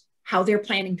agencies how they're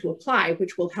planning to apply,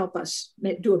 which will help us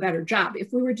do a better job.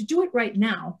 If we were to do it right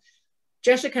now,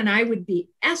 Jessica and I would be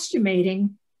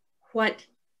estimating what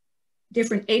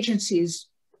different agencies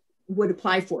would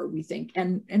apply for, we think.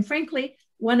 And frankly,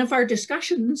 one of our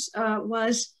discussions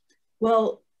was,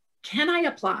 well, can I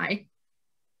apply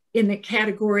in the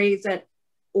category that,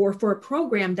 or for a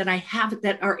program that I have,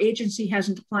 that our agency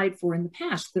hasn't applied for in the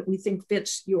past, that we think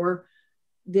fits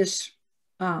this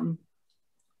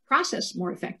process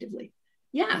more effectively?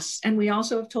 Yes, and we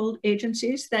also have told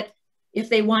agencies that if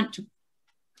they want to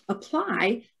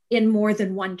apply in more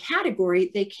than one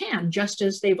category, they can, just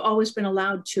as they've always been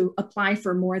allowed to apply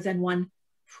for more than one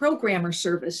program or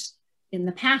service in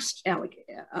the past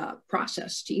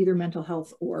process to either mental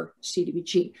health or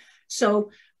CDBG.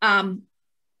 So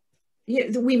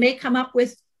we may come up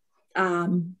with,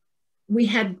 we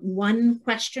had one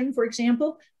question, for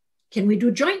example, can we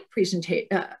do joint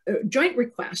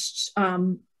requests?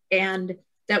 And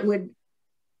that would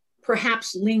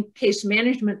perhaps link case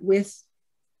management with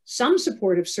some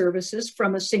supportive services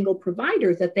from a single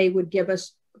provider that they would give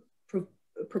us,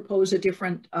 propose a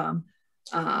different,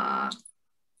 a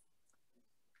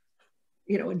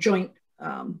joint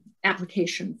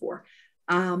application for.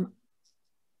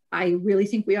 I really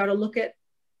think we ought to look at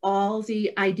all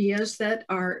the ideas that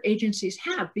our agencies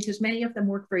have, because many of them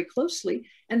work very closely,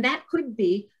 and that could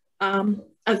be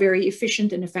a very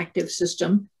efficient and effective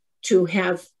system to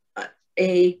have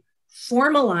a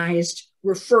formalized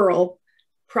referral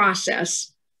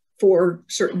process for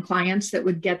certain clients that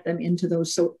would get them into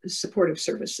those supportive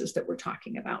services that we're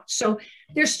talking about. So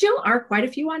there still are quite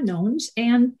a few unknowns,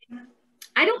 and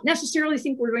I don't necessarily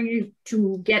think we're going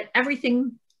to get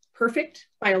everything perfect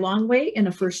by a long way in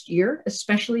a first year,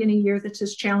 especially in a year that's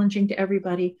as challenging to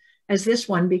everybody as this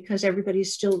one, because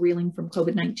everybody's still reeling from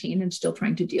COVID-19 and still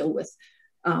trying to deal with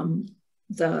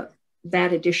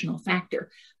that additional factor.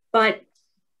 But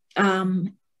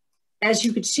as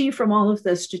you could see from all of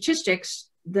the statistics,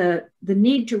 the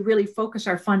need to really focus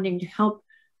our funding to help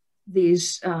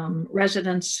these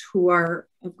residents who are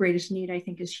of greatest need, I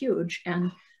think, is huge.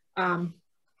 And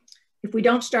if we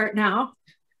don't start now,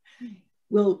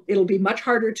 it'll be much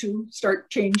harder to start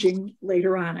changing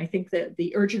later on. I think that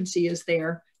the urgency is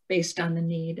there based on the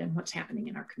need and what's happening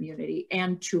in our community,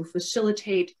 and to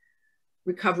facilitate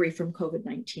recovery from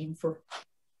COVID-19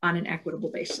 on an equitable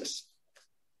basis.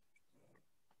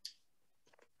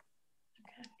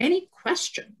 Any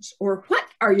questions, or what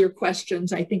are your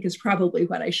questions, I think is probably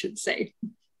what I should say.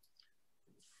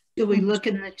 Do we look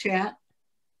in the chat?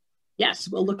 Yes,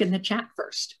 we'll look in the chat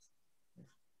first.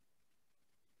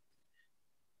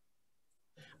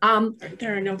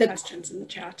 There are no questions in the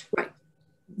chat. Right.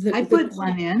 I put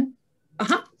one in.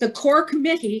 The core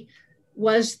committee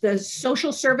was the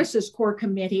Social Services Core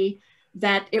Committee,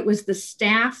 that it was the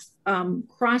staff,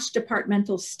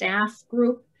 cross-departmental staff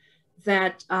group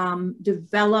that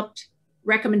developed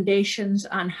recommendations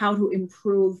on how to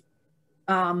improve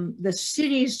the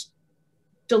city's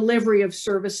delivery of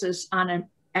services on an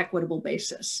equitable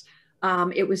basis.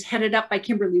 It was headed up by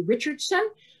Kimberly Richardson,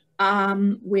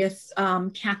 with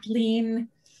Kathleen,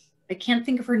 I can't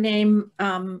think of her name,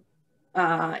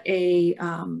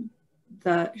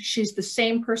 she's the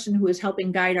same person who is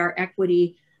helping guide our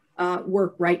equity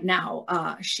work right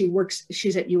now.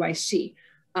 She's at UIC.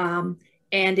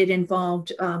 And it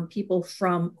involved people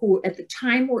who at the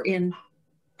time were in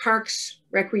Parks,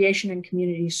 Recreation and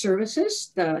Community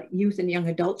Services, the youth and young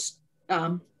adults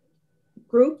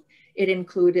group. It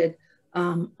included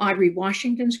Audrey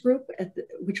Washington's group,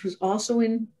 which was also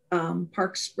in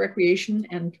Parks, Recreation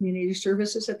and Community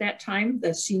Services at that time,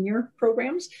 the senior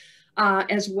programs,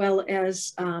 as well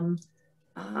as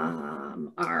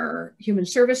our human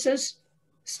services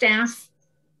staff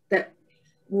that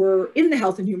were in the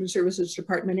Health and Human Services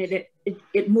Department.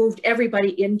 It moved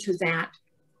everybody into that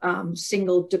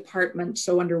single department,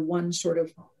 so under one sort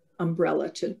of umbrella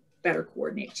to better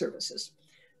coordinate services.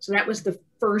 So that was the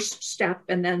first step,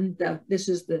 and then this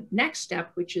is the next step,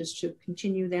 which is to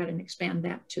continue that and expand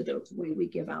that to the way we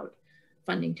give out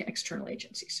funding to external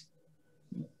agencies.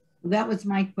 That was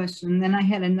my question. Then I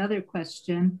had another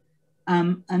question.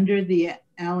 Under the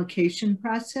allocation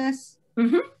process,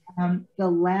 the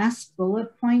last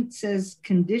bullet point says,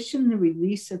 condition the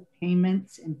release of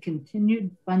payments and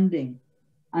continued funding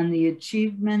on the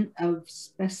achievement of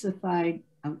specified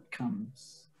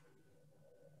outcomes.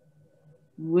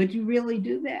 Would you really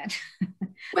do that?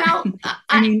 Well,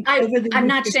 I'm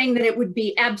not saying that it would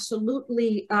be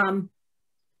absolutely,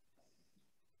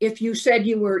 if you said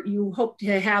you hope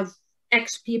to have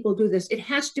X people do this, it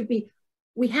has to be,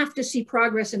 we have to see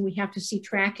progress and we have to see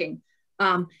tracking.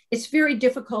 It's very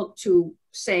difficult to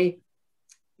say,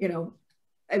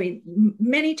 I mean,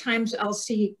 many times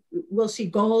we'll see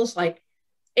goals like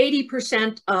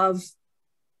 80% of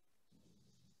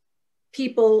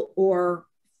people or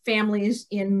families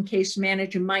in case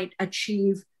management might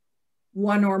achieve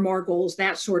one or more goals,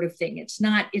 that sort of thing. It's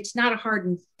not a hard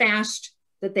and fast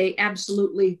that they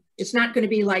absolutely, it's not going to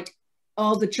be like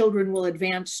all the children will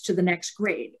advance to the next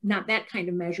grade, not that kind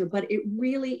of measure, but it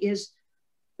really is,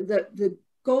 the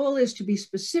goal is to be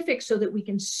specific so that we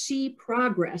can see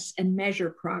progress and measure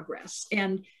progress.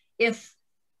 And if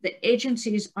the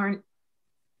agencies aren't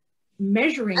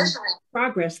measuring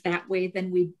progress that way,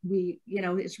 then we you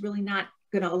know, it's really not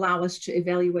going to allow us to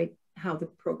evaluate how the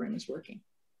program is working.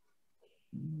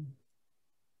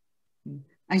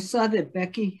 I saw that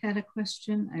Becky had a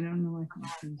question. I don't know.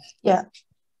 Yeah.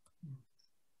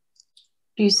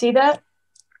 Do you see that?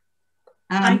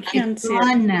 I can see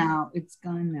it. It's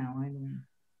gone now. I don't.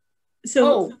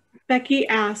 So Becky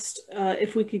asked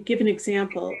if we could give an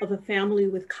example of a family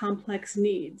with complex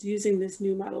needs using this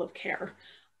new model of care.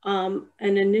 An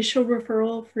initial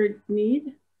referral for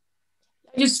need?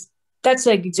 That's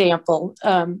an example.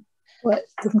 What,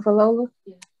 looking for Lola?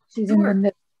 Yeah. She's sure. In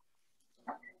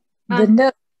the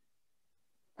nook.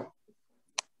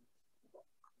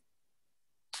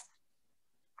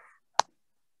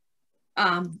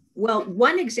 Well,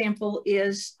 one example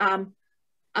is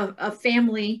a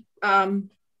family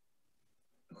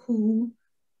who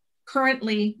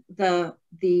currently the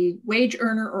wage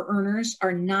earner or earners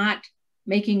are not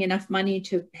making enough money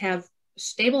to have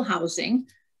stable housing,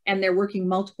 and they're working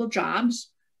multiple jobs.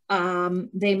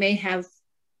 They may have,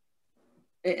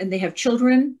 and they have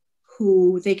children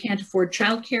who they can't afford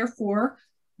childcare for,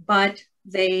 but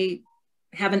they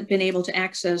haven't been able to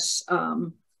access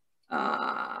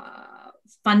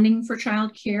funding for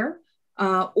childcare,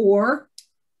 or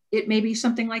it may be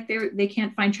something like they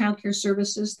can't find childcare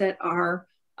services that are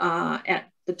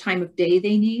at the time of day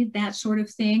they need, that sort of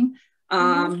thing.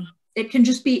 It can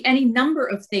just be any number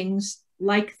of things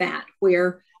like that,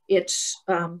 where it's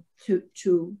an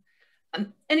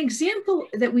example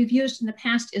that we've used in the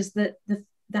past is that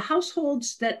the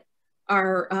households that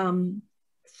are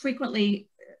frequently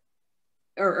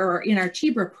or in our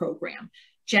TBRA program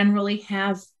generally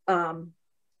have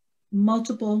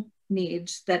multiple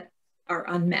needs that are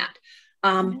unmet.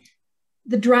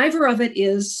 The driver of it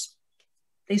is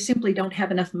they simply don't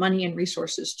have enough money and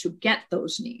resources to get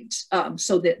those needs,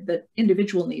 so that the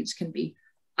individual needs can be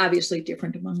obviously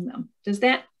different among them. Does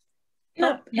that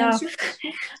help answer?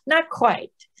 Not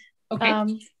quite.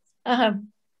 Okay.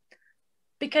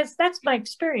 Because that's my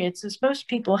experience, is most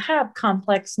people have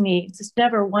complex needs. It's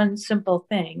never one simple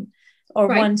thing or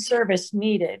one service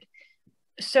needed.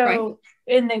 So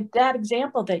in that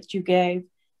example that you gave,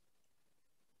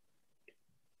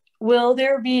 will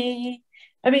there be,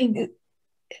 I mean,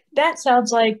 that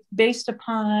sounds like, based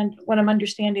upon what I'm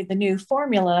understanding, the new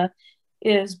formula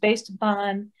is based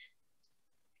upon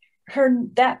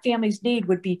that family's need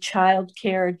would be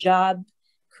childcare, job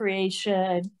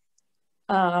creation,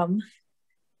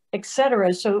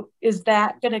 etc. So is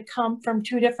that going to come from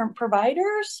two different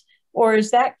providers, or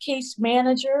is that case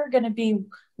manager going to be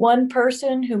one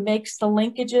person who makes the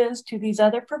linkages to these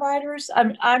other providers?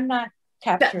 I'm not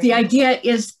capturing. The idea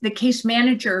is the case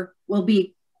manager will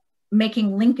be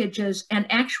making linkages and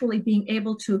actually being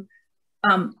able to,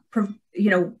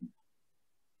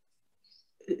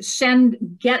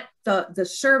 get the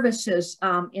services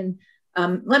in.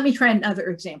 Let me try another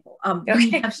example.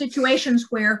 We have situations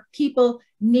where people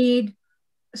need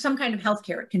some kind of health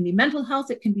care. It can be mental health,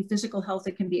 it can be physical health,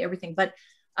 it can be everything. But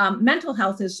mental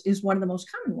health is one of the most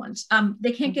common ones.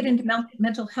 They can't get into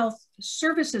mental health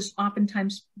services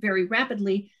oftentimes very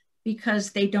rapidly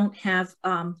because they don't have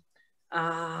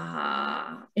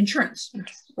insurance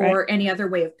or any other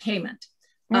way of payment.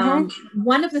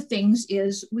 One of the things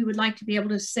is we would like to be able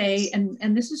to say,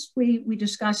 and this is, we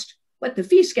discussed what the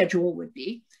fee schedule would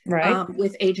be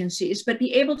with agencies, but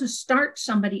be able to start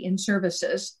somebody in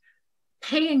services,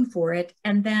 paying for it,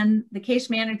 and then the case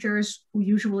managers who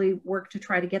usually work to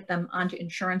try to get them onto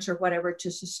insurance or whatever to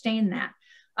sustain that.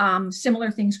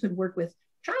 Similar things could work with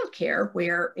childcare,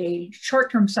 where a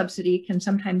short-term subsidy can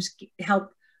sometimes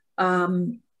help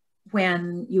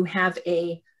when you have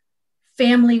a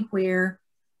family where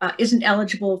isn't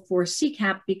eligible for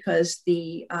CCAP because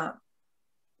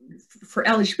for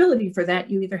eligibility for that,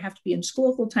 you either have to be in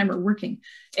school full-time or working.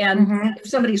 And if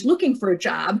somebody's looking for a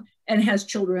job and has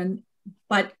children,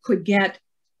 but could get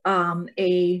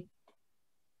maybe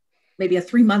a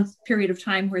 3-month period of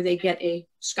time where they get a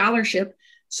scholarship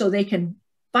so they can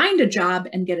find a job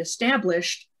and get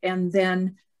established and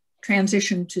then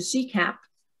transition to CCAP,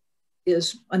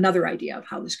 is another idea of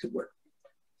how this could work.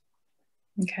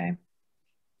 Okay.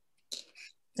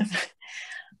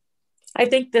 I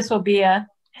think this will be a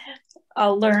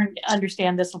I'll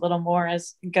understand this a little more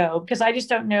as go, because I just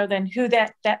don't know then who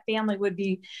that family would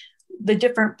be, the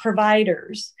different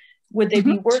providers. Would they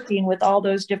be working with all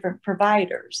those different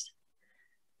providers?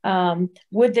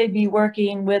 Would they be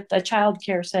working with a child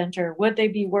care center? Would they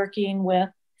be working with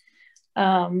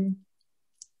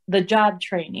the job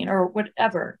training or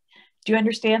whatever? Do you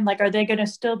understand? Like, are they going to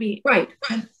still be? Right.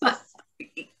 But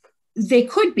they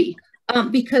could be,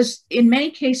 because in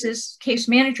many cases, case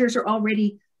managers are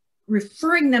already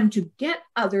referring them to get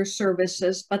other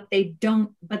services, but they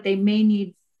may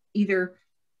need either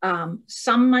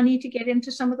some money to get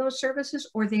into some of those services,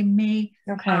 or they may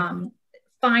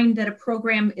find that a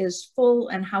program is full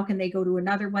and how can they go to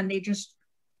another one? They just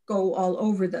go all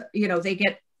over they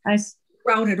get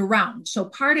routed around. So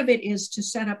part of it is to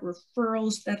set up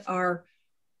referrals that are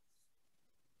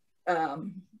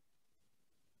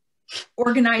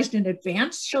organized in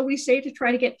advance, shall we say, to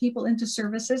try to get people into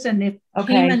services. And if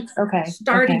payment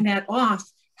starting that off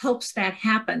helps that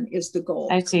happen is the goal.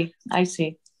 I see.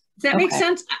 Does that make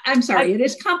sense? I'm sorry, it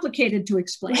is complicated to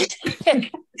explain.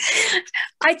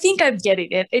 I think I'm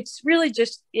getting it. It's really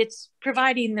just, it's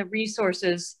providing the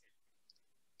resources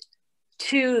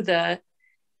to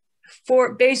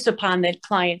based upon the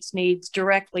client's needs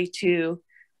directly to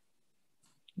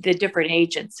the different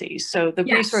agencies. So the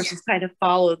resources kind of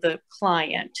follow the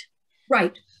client.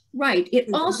 Right. It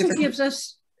also gives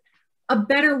us a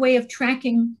better way of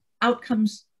tracking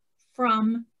outcomes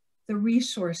from the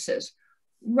resources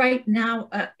right now,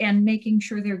 and making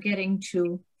sure they're getting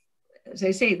to, as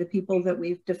I say, the people that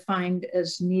we've defined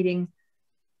as needing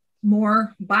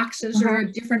more boxes or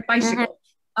a different bicycle.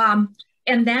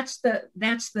 And that's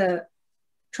the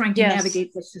trying to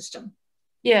navigate the system.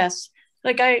 Yes.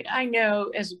 Like I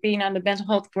know, as being on the mental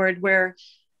health board, where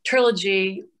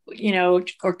Trilogy,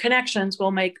 or Connections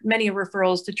will make many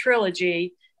referrals to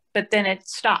Trilogy, but then it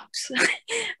stops.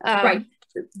 Right.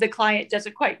 The client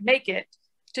doesn't quite make it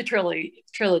to Trilogy,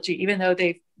 even though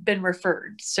they've been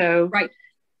referred. So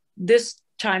this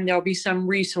time there'll be some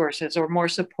resources or more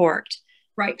support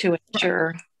to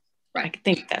ensure. I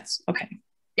think that's okay.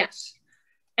 Yes.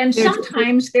 And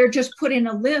sometimes they're just put in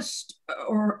a list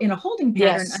or in a holding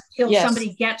pattern until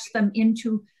somebody gets them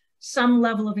into some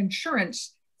level of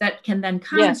insurance that can then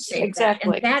compensate that.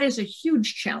 And that is a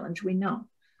huge challenge, we know.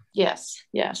 Yes.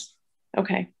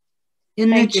 Okay. In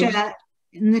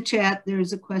the chat,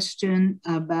 there's a question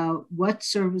about what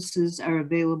services are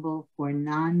available for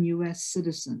non-US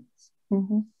citizens.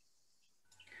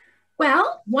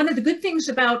 Well, one of the good things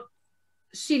about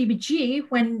CDBG,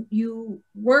 when you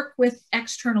work with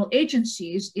external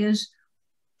agencies, is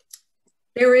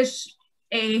there is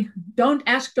a don't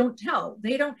ask, don't tell.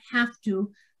 They don't have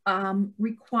to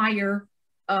require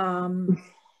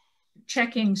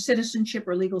checking citizenship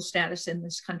or legal status in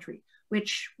this country,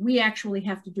 which we actually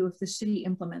have to do if the city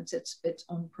implements its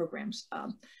own programs.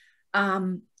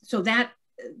 So that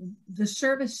the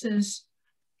services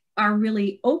are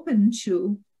really open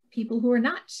to people who are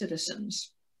not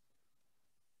citizens.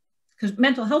 Because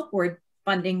mental health board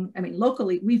funding, I mean,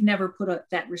 locally, we've never put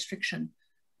that restriction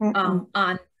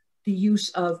on the use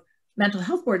of mental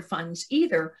health board funds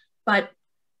either, but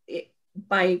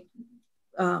by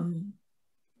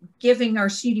giving our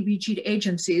CDBG to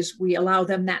agencies, we allow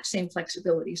them that same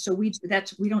flexibility. So we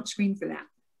don't screen for that.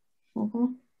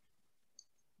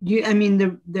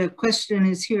 The question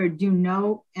is here, do you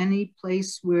know any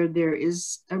place where there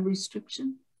is a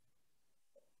restriction?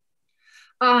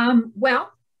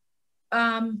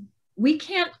 We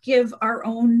can't give our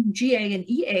own GA and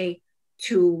EA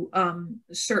to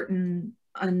certain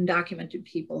undocumented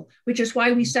people, which is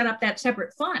why we set up that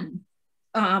separate fund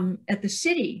at the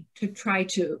city to try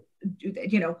to do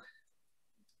that.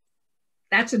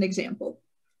 That's an example.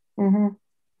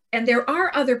 And there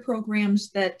are other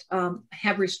programs that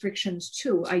have restrictions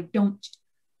too. I don't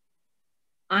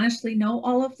honestly know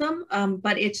all of them,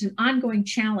 but it's an ongoing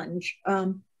challenge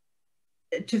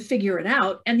to figure it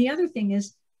out. And the other thing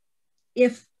is,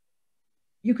 if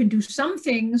you can do some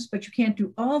things, but you can't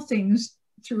do all things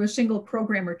through a single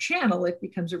program or channel, it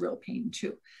becomes a real pain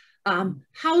too.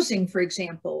 Housing, for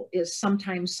example, is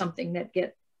sometimes something that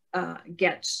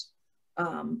gets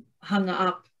hung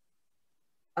up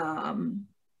on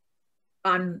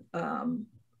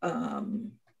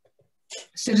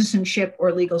citizenship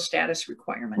or legal status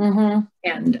requirement.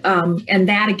 And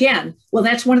that again, well,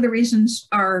 that's one of the reasons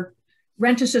our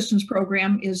rent assistance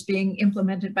program is being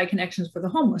implemented by Connections for the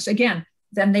Homeless. Again,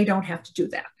 then they don't have to do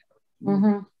that.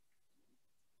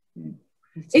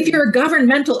 If you're a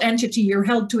governmental entity, you're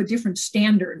held to a different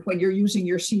standard when you're using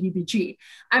your CDBG.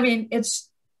 I mean, it's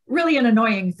really an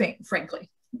annoying thing, frankly.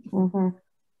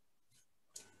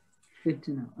 Good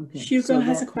to know. Okay. Hugo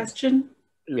has a question.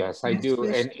 Yes, I do.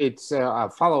 And it's a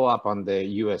follow-up on the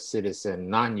U.S. citizen,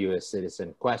 non-U.S.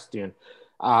 citizen question.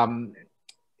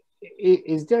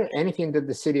 Is there anything that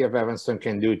the city of Evanston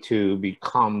can do to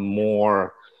become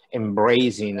more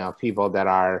embracing of people that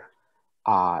are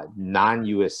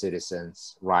non-U.S.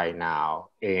 citizens right now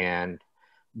and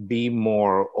be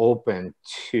more open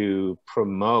to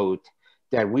promote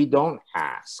that we don't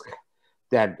ask,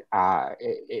 that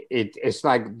it's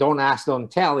like don't ask, don't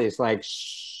tell. It's like,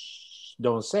 shh,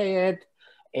 don't say it.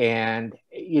 And,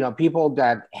 you know, people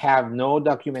that have no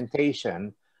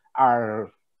documentation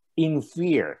are in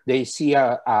fear. They see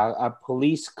a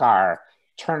police car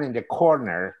turning the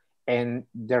corner and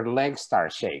their legs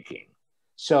start shaking.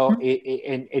 So,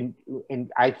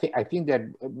 and I think that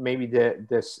maybe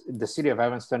the city of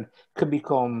Evanston could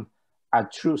become a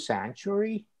true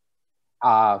sanctuary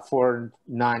for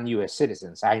non-U.S.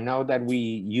 citizens. I know that we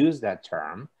use that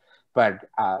term, but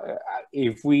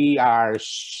if we are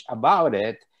about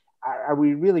it, are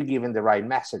we really giving the right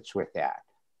message with that?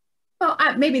 Well,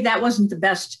 maybe that wasn't the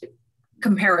best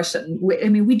comparison. I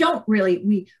mean, we don't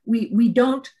really, we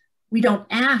don't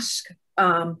ask,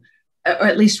 or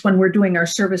at least when we're doing our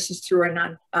services through our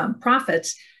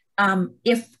non-profits,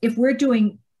 if we're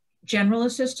doing general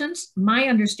assistance, my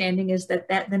understanding is that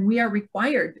then we are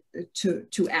required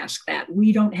to ask that.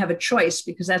 We don't have a choice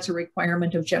because that's a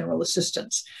requirement of general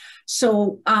assistance.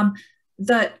 So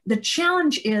the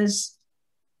challenge is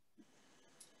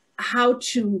how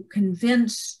to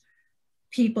convince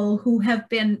people who have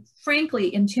been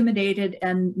frankly intimidated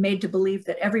and made to believe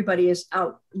that everybody is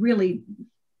out really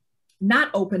not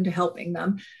open to helping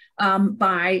them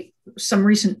by some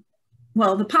recent,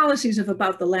 well, the policies of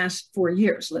about the last 4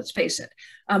 years, let's face it.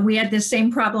 We had this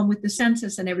same problem with the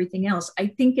census and everything else. I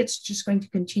think it's just going to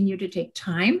continue to take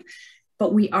time,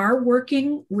 but we are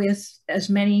working with as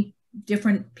many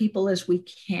different people as we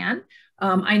can.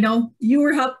 I know you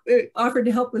were offered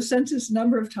to help with census a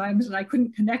number of times, and I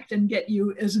couldn't connect and get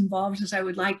you as involved as I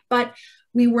would like, but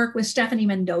we work with Stephanie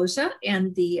Mendoza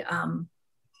and the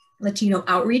Latino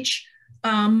Outreach,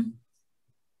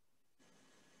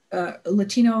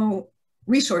 Latino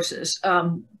Resources,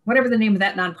 whatever the name of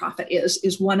that nonprofit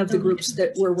is one of the groups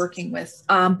that we're working with.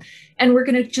 And we're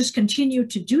gonna just continue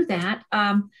to do that.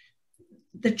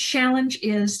 The challenge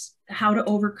is how to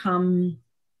overcome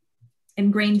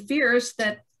ingrained fears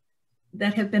that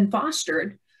have been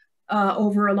fostered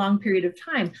over a long period of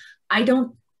time. I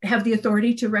don't have the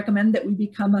authority to recommend that we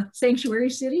become a sanctuary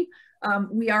city.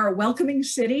 We are a welcoming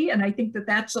city, and I think that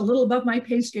that's a little above my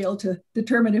pay scale to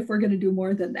determine if we're going to do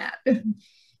more than that.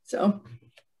 So,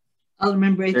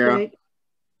 Alderman Braithwaite.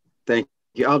 Thank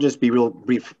you. I'll just be real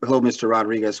brief. Hello, Mr.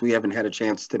 Rodriguez. We haven't had a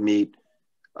chance to meet.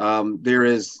 There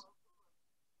is,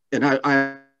 and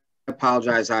I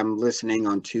apologize, I'm listening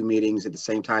on 2 meetings at the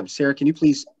same time. Sarah, can you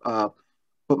please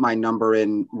put my number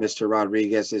in Mr.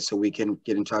 Rodriguez's so we can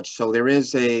get in touch? So there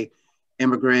is a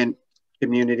immigrant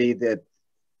community that,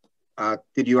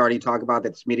 did you already talk about,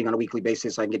 that's meeting on a weekly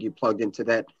basis? I can get you plugged into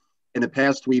that. In the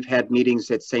past, we've had meetings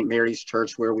at St. Mary's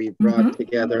Church where we've brought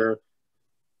together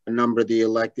a number of the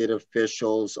elected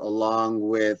officials along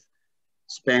with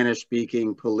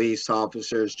Spanish-speaking police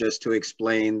officers just to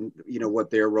explain, you know, what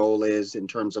their role is in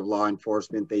terms of law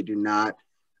enforcement. They do not,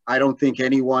 I don't think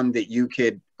anyone that you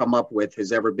could come up with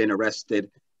has ever been arrested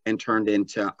and turned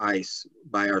into ICE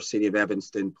by our City of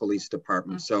Evanston Police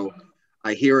Department. So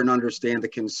I hear and understand the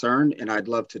concern, and I'd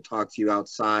love to talk to you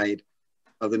outside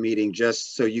of the meeting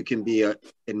just so you can be an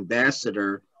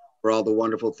ambassador for all the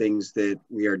wonderful things that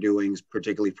we are doing,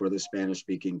 particularly for the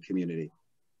Spanish-speaking community.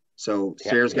 So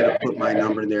Sarah's going to put my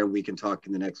number in there. We can talk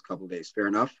in the next couple of days. Fair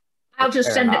enough? I'll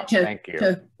just send it to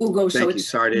Hugo so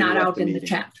it's not out in the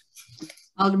chat.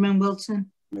 Alderman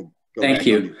Wilson. Thank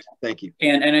you. Thank you.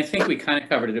 And I think we kind of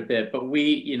covered it a bit, but we,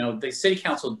 you know, the City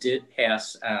Council did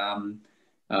pass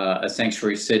a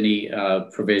sanctuary city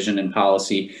provision and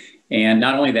policy. And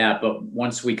not only that, but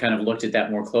once we kind of looked at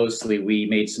that more closely, we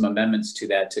made some amendments to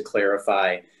that to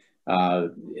clarify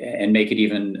and make it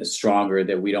even stronger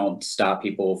that we don't stop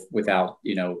people without,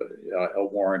 you know, a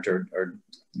warrant or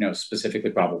you know,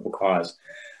 specifically probable cause.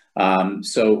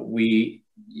 So we,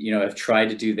 you know, have tried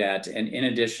to do that. And in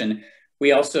addition,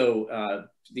 we also,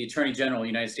 the Attorney General,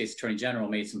 United States Attorney General,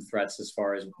 made some threats as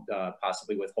far as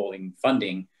possibly withholding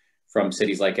funding from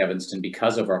cities like Evanston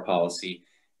because of our policy.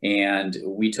 And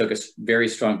we took a very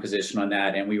strong position on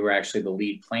that. And we were actually the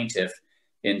lead plaintiff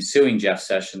in suing Jeff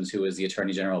Sessions, who was the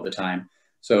Attorney General at the time.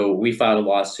 So we filed a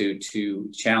lawsuit to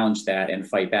challenge that and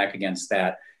fight back against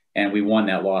that. And we won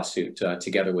that lawsuit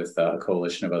together with a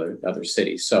coalition of other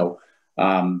cities. So,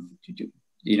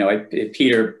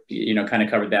 Peter, kind of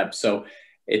covered that. So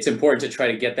it's important to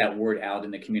try to get that word out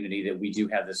in the community that we do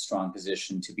have this strong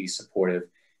position to be supportive,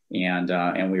 and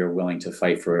we are willing to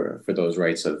fight for those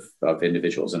rights of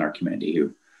individuals in our community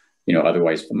who,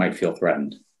 otherwise might feel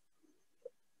threatened.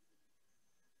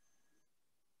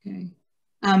 Okay.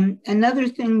 Another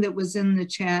thing that was in the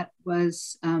chat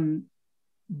was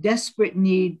desperate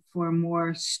need for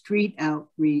more street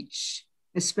outreach,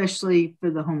 especially for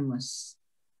the homeless.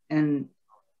 And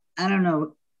I don't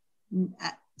know,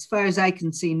 as far as I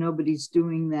can see, nobody's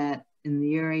doing that in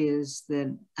the areas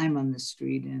that I'm on the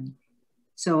street in.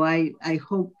 So I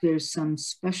hope there's some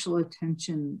special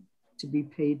attention to be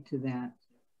paid to that.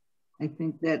 I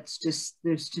think there's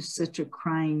just such a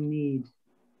crying need.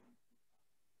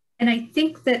 And I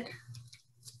think that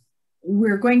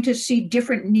we're going to see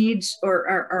different needs, or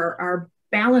our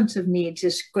balance of needs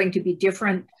is going to be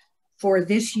different for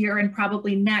this year and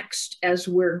probably next, as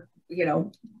we're,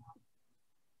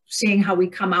 seeing how we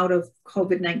come out of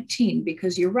COVID-19,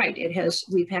 because you're right,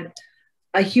 we've had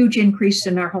a huge increase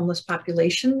in our homeless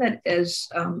population that is,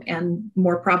 and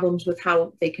more problems with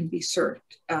how they can be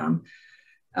served.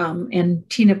 And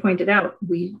Tina pointed out,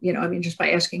 just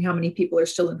by asking how many people are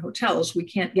still in hotels, we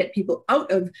can't get people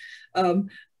out of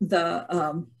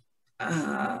the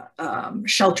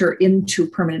shelter into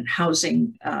permanent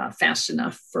housing fast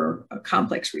enough for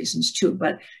complex reasons too.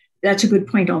 But that's a good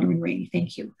point, Alderman Rainey.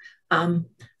 Thank you.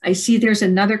 I see there's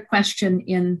another question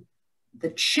in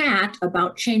the chat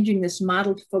about changing this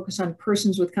model to focus on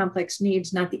persons with complex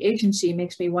needs, not the agency.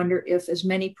 Makes me wonder if as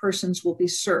many persons will be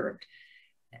served.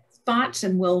 Thoughts,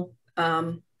 and will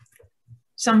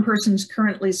some persons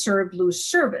currently served lose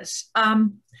service?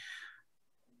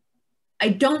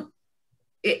 It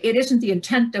isn't the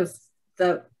intent of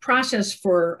the process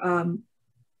for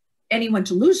anyone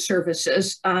to lose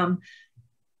services.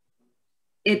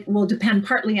 It will depend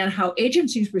partly on how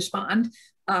agencies respond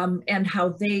and how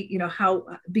they,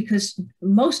 because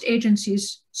most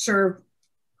agencies serve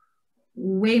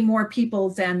way more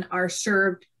people than are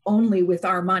served only with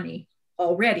our money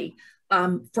already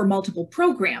for multiple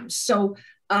programs. So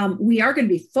we are going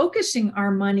to be focusing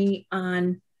our money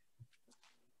on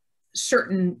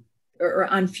certain, or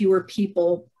on fewer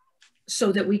people,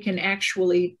 so that we can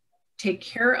actually take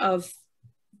care of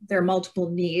their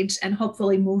multiple needs and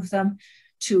hopefully move them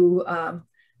to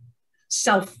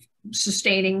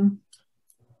self-sustaining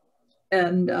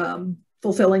and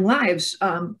fulfilling lives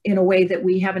in a way that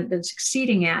we haven't been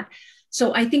succeeding at.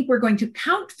 So I think we're going to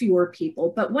count fewer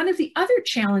people. But one of the other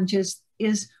challenges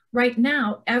is right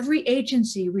now, every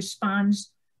agency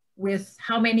responds with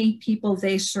how many people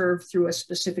they serve through a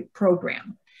specific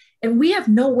program. And we have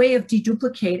no way of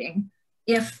deduplicating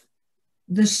if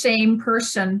the same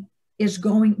person is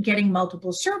getting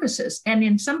multiple services. And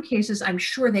in some cases, I'm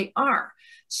sure they are.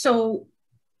 So,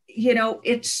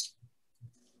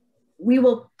 we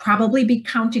will probably be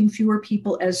counting fewer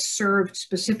people as served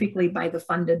specifically by the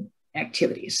funded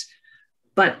activities,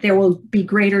 but there will be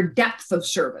greater depth of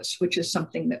service, which is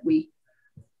something that we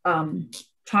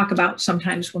talk about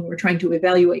sometimes when we're trying to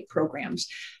evaluate programs.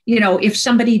 If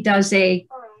somebody does a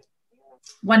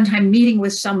one-time meeting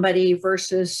with somebody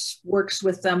versus works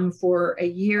with them for a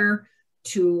year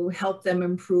to help them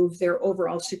improve their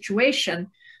overall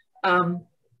situation,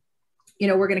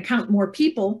 we're going to count more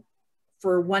people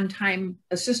for one-time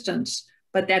assistance,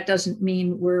 but that doesn't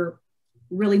mean we're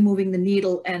really moving the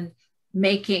needle and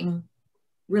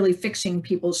really fixing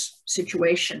people's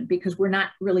situation, because we're not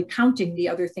really counting the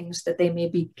other things that they may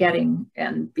be getting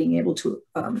and being able to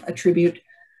attribute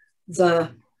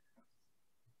the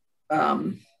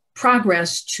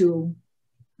progress to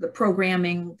the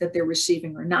programming that they're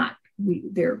receiving or not.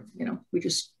 We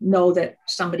just know that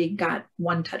somebody got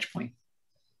one touch point.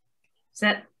 Does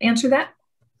that answer that?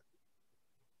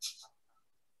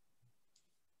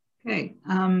 Okay,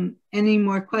 any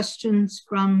more questions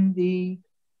from the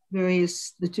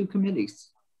two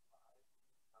committees?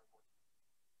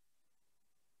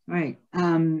 All right,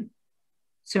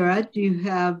 Sarah,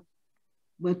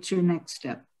 what's your next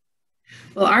step?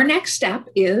 Well, our next step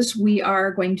is we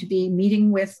are going to be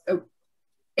meeting with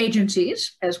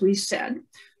agencies, as we said.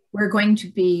 We're going to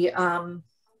be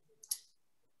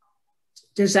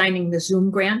designing the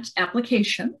Zoom grant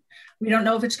application. We don't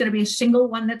know if it's going to be a single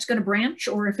one that's going to branch,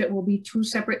 or if it will be two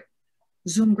separate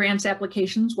Zoom grants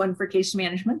applications, one for case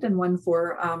management and one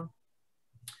for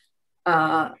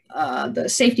the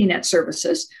safety net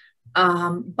services.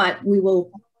 But we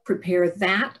will prepare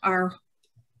that. Our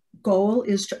goal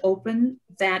is to open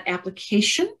that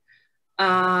application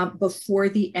before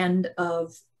the end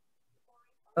of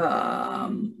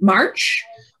March.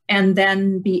 and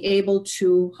then be able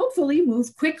to hopefully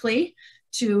move quickly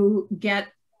to get,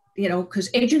 you know, because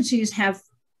agencies have,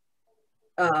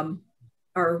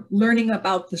 are learning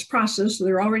about this process. So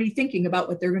they're already thinking about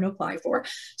what they're going to apply for,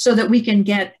 so that we can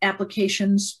get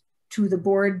applications to the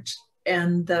board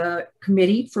and the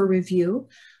committee for review.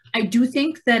 I do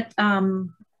think that our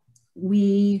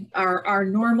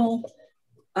normal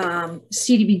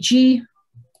CDBG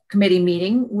committee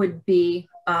meeting would be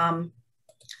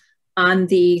on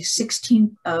the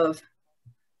 16th of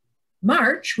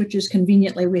March, which is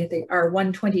conveniently with our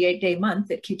 128-day month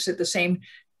that keeps it the same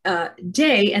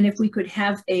day. And if we could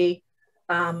have a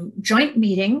joint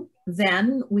meeting,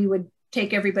 then we would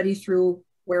take everybody through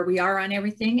where we are on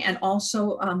everything, and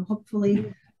also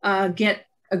hopefully get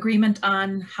agreement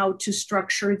on how to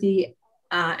structure the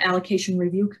allocation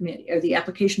review committee, or the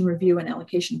application review and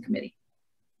allocation committee.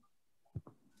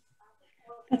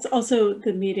 That's also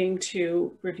the meeting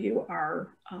to review our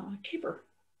CAPER.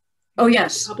 Oh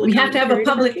yes, we have to have a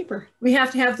public, we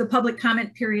have to have the public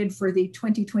comment period for the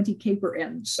 2020 CAPER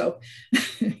end, so.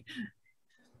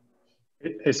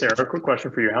 Hey Sarah, a quick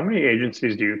question for you. How many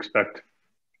agencies do you expect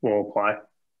will apply?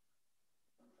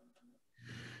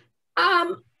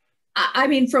 I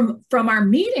mean, from our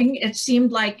meeting, it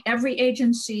seemed like every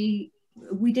agency,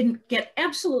 we didn't get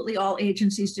absolutely all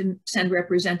agencies didn't send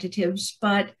representatives,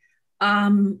 but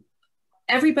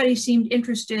everybody seemed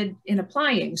interested in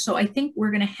applying. So I think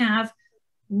we're going to have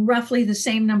roughly the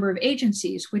same number of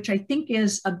agencies, which I think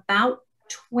is about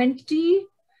 20.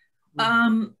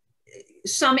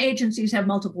 Some agencies have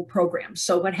multiple programs.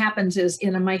 So what happens is,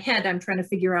 in my head, I'm trying to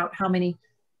figure out how many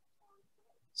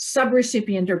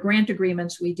subrecipient or grant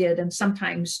agreements we did. And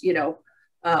sometimes, you know,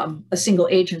 a single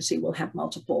agency will have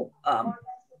multiple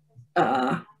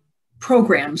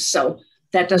programs. So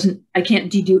that doesn't, I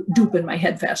can't dedupe in my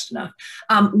head fast enough.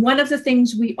 One of the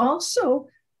things we also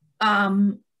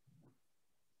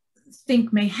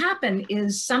think may happen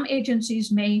is some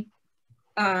agencies may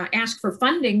ask for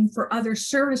funding for other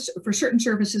for certain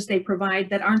services they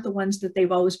provide that aren't the ones that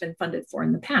they've always been funded for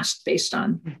in the past, based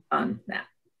on that.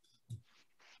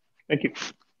 Thank you.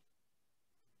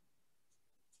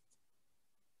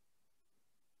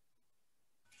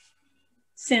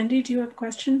 Sandy, do you have a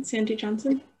question? Sandy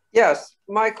Johnson? Yes,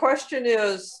 my question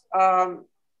is,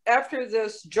 after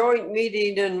this joint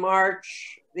meeting in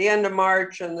March, the end of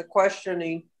March, and the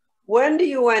questioning, when do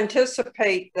you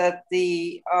anticipate that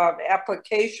the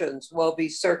applications will be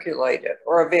circulated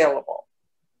or available?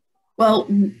 Well,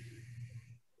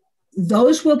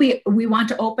 those will be, we want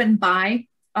to open by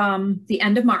the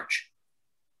end of March.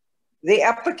 The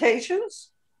applications?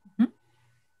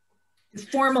 The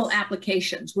formal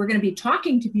applications. We're going to be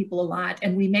talking to people a lot,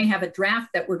 and we may have a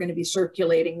draft that we're going to be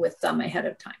circulating with them ahead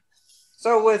of time.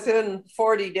 So within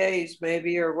 40 days,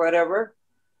 maybe, or whatever,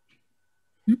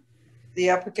 the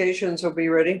applications will be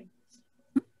ready.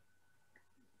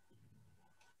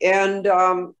 And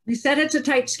we said it's a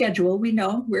tight schedule. We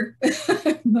know we're.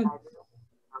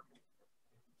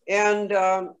 And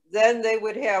then they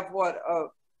would have what?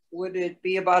 Would it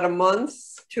be about a month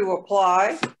to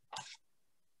apply,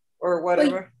 or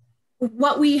whatever?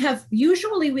 What we have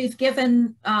usually, we've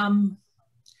given. Well,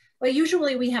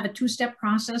 usually we have a two-step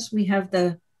process. We have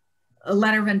a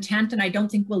letter of intent, and I don't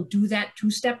think we'll do that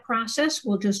two-step process.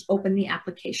 We'll just open the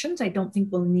applications. I don't think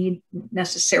we'll need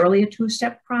necessarily a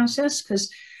two-step process,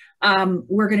 because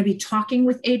we're going to be talking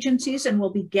with agencies, and we'll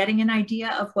be getting an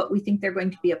idea of what we think they're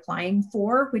going to be applying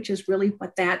for, which is really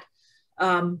what that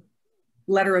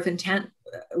letter of intent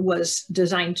was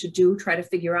designed to do, try to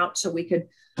figure out, so we could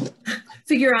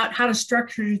figure out how to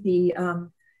structure the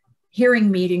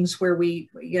hearing meetings where we,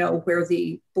 you know, where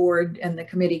the board and the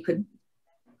committee could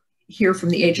hear from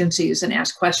the agencies and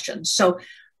ask questions. So,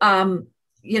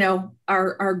 you know,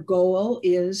 our goal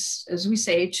is, as we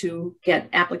say, to get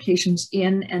applications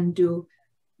in and do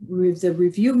the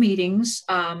review meetings.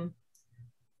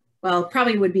 Well,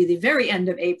 probably would be the very end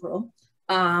of April,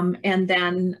 and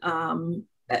then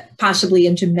possibly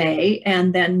into May,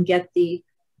 and then get the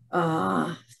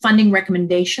funding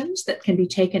recommendations that can be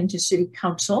taken to City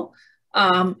Council,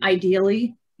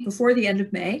 ideally before the end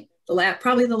of May,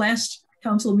 probably the last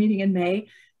council meeting in May,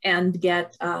 and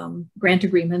get grant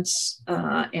agreements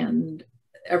and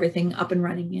everything up and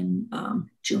running in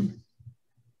June.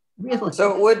 Really?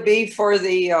 So it would be for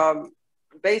the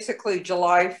basically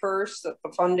July 1st that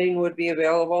the funding would be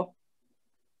available?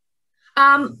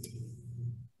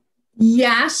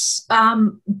 Yes,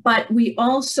 but we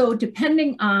also,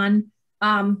 depending on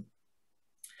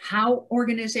how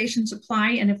organizations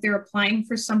apply, and if they're applying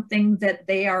for something that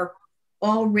they are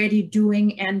already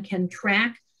doing and can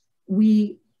track,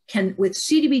 we with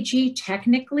CDBG,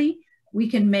 technically, we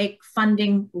can make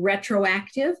funding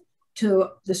retroactive to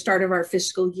the start of our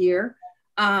fiscal year.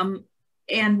 And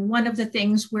one of the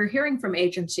things we're hearing from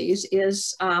agencies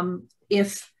is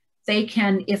if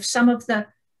some of the,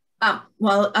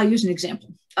 well, I'll use an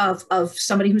example of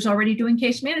somebody who's already doing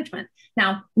case management.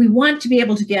 Now, we want to be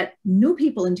able to get new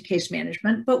people into case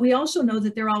management, but we also know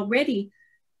that they're already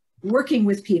working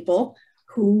with people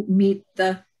who meet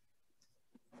the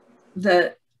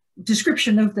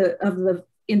description of the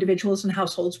individuals and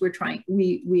households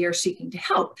we are seeking to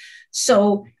help.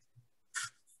 So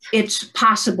it's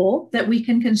possible that we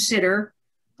can consider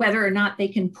whether or not they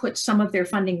can put some of their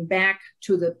funding back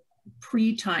to the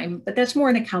pre-time, but that's more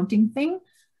an accounting thing.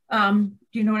 Do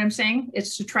you know what I'm saying?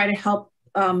 It's to try to help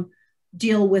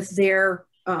deal with their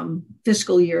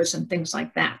fiscal years and things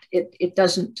like that. It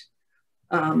doesn't,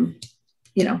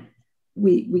 you know,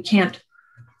 we can't.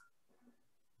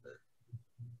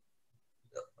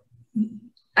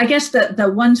 I guess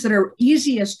the ones that are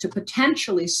easiest to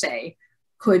potentially say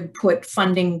could put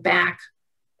funding back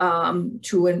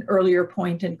to an earlier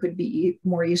point and could be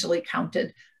more easily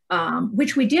counted,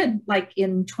 which we did, like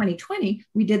in 2020,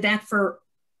 we did that for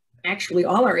actually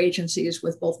all our agencies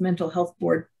with both mental health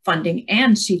board funding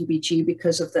and CDBG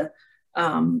because of the,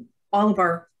 all of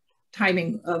our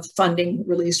timing of funding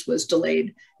release was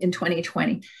delayed in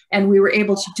 2020. And we were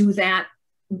able to do that,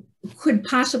 could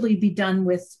possibly be done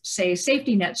with, say,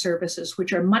 safety net services,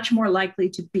 which are much more likely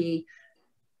to be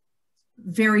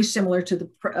very similar to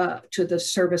the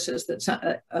services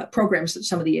that programs that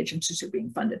some of the agencies are being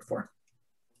funded for.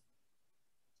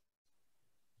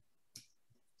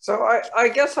 So I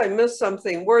guess I missed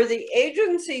something. Were the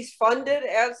agencies funded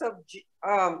as of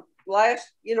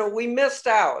last, you know, we missed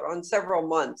out on several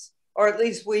months, or at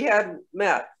least we hadn't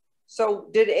met. So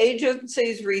did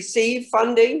agencies receive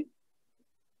funding?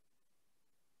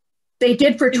 They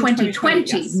did for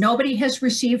 2020. Yes. Nobody has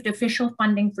received official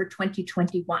funding for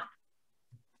 2021.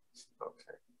 Okay.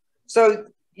 So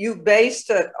you based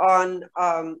it on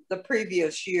the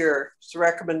previous year's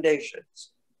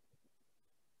recommendations?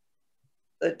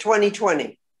 The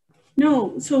 2020.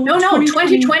 No, so no,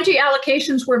 2020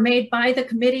 allocations were made by the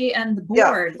committee and the board.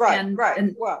 Yeah, right, and, right.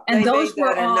 And, well, and those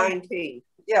were all in 19.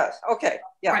 Yes, okay,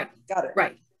 yeah, right, got it.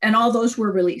 Right, and all those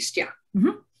were released, yeah.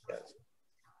 Mm-hmm. Yes.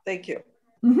 Thank you.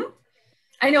 Mm-hmm.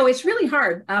 I know it's really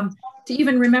hard to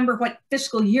even remember what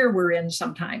fiscal year we're in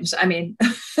sometimes. I mean,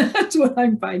 that's what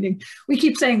I'm finding. We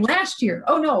keep saying last year.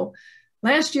 Oh no,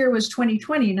 last year was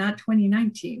 2020, not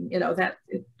 2019. You know,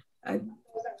 I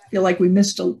feel like we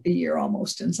missed a year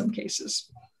almost in some cases.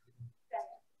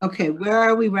 Okay, where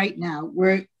are we right now?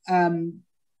 We're,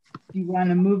 you want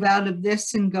to move out of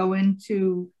this and go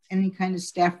into any kind of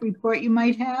staff report you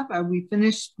might have? Are we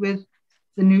finished with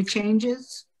the new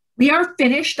changes? We are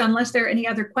finished unless there are any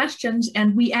other questions.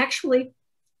 And we actually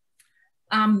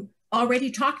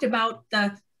already talked about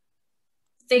the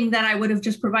thing that I would have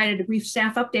just provided a brief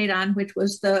staff update on, which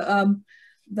was the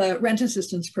rent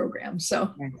assistance program,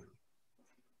 so. Right.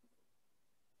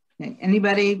 Okay.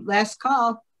 Anybody, last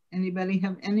call, anybody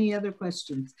have any other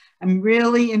questions? I'm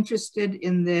really interested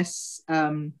in this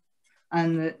on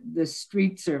the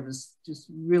street service, just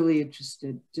really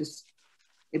interested.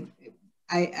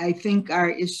 I think our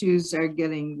issues are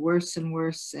getting worse and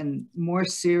worse and more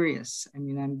serious. I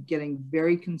mean, I'm getting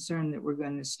very concerned that we're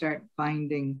going to start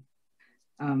finding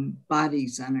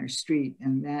bodies on our street,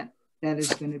 and that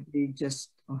is going to be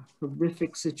just a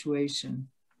horrific situation.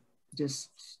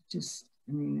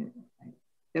 I mean,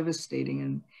 devastating.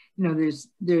 And, you know,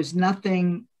 there's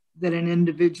nothing that an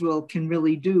individual can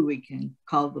really do. We can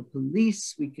call the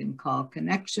police, we can call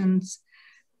connections,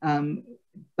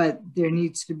 but there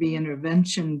needs to be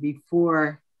intervention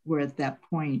before we're at that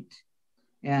point.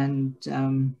 And,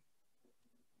 you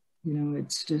know,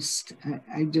 it's just,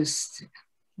 I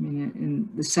mean, in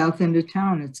the south end of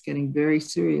town, it's getting very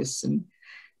serious. And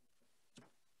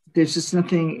there's just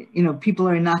nothing, you know, people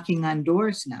are knocking on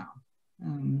doors now.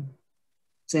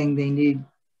 Saying they need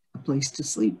a place to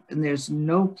sleep, and there's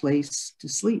no place to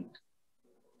sleep.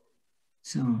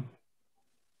 So,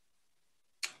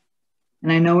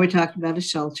 and I know we're talking about a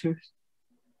shelter,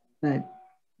 but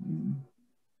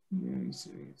very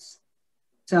serious.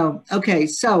 So, okay,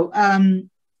 so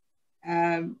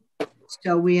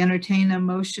shall we entertain a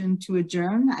motion to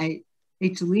adjourn? I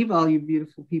hate to leave all you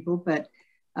beautiful people, but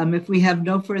if we have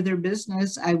no further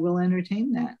business, I will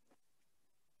entertain that.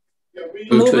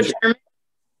 Move to adjourn.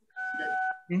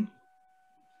 Okay.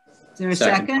 Is there a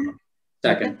second?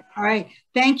 Second. All right.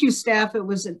 Thank you, staff. It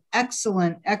was an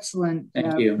excellent presentation.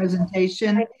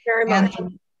 Thank you very much.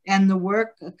 And the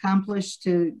work accomplished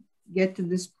to get to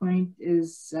this point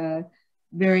is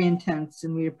very intense,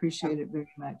 and we appreciate it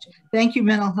very much. Thank you,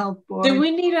 Mental Health Board. Do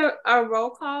we need a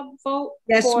roll call vote?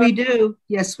 Yes, we do.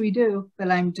 Yes, we do.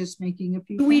 But I'm just making a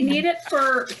few. Do we need it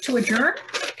to adjourn?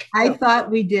 I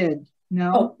thought we did.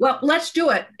 No. Oh, well, let's do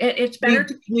it. It's better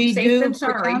to be safe than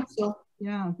sorry.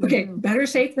 Yeah. Okay, better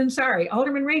safe than sorry.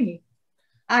 Alderman Rainey.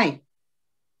 Aye.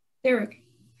 Derek.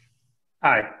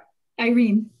 Aye.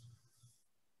 Irene.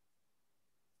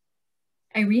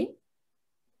 Irene?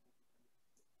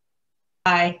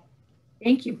 Aye.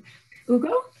 Thank you.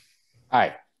 Ugo?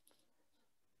 Aye.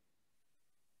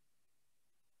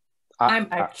 I'm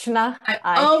Archana.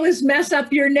 I always mess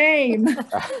up your name.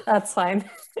 That's fine.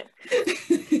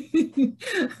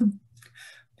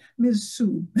 Ms.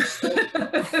 Sue.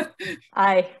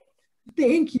 Aye.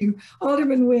 Thank you.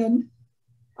 Alderman Nguyen.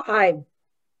 Aye.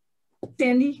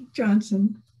 Sandy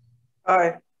Johnson.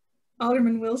 Aye.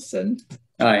 Alderman Wilson.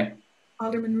 Aye.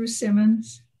 Alderman Ruth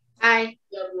Simmons. Aye.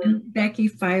 And Becky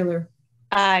Filer.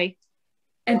 Aye.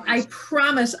 And I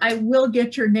promise I will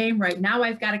get your name right. Now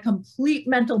I've got a complete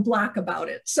mental block about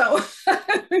it. So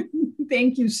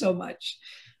thank you so much.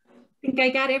 I think I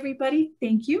got everybody.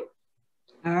 Thank you.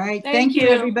 All right. Thank you,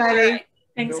 everybody. Right.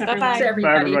 Thanks, Bye-bye.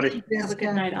 everybody. Everybody. Bye, everybody. Have a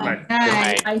good night. All.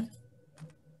 Bye. Bye.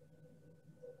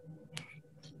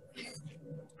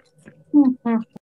 Bye.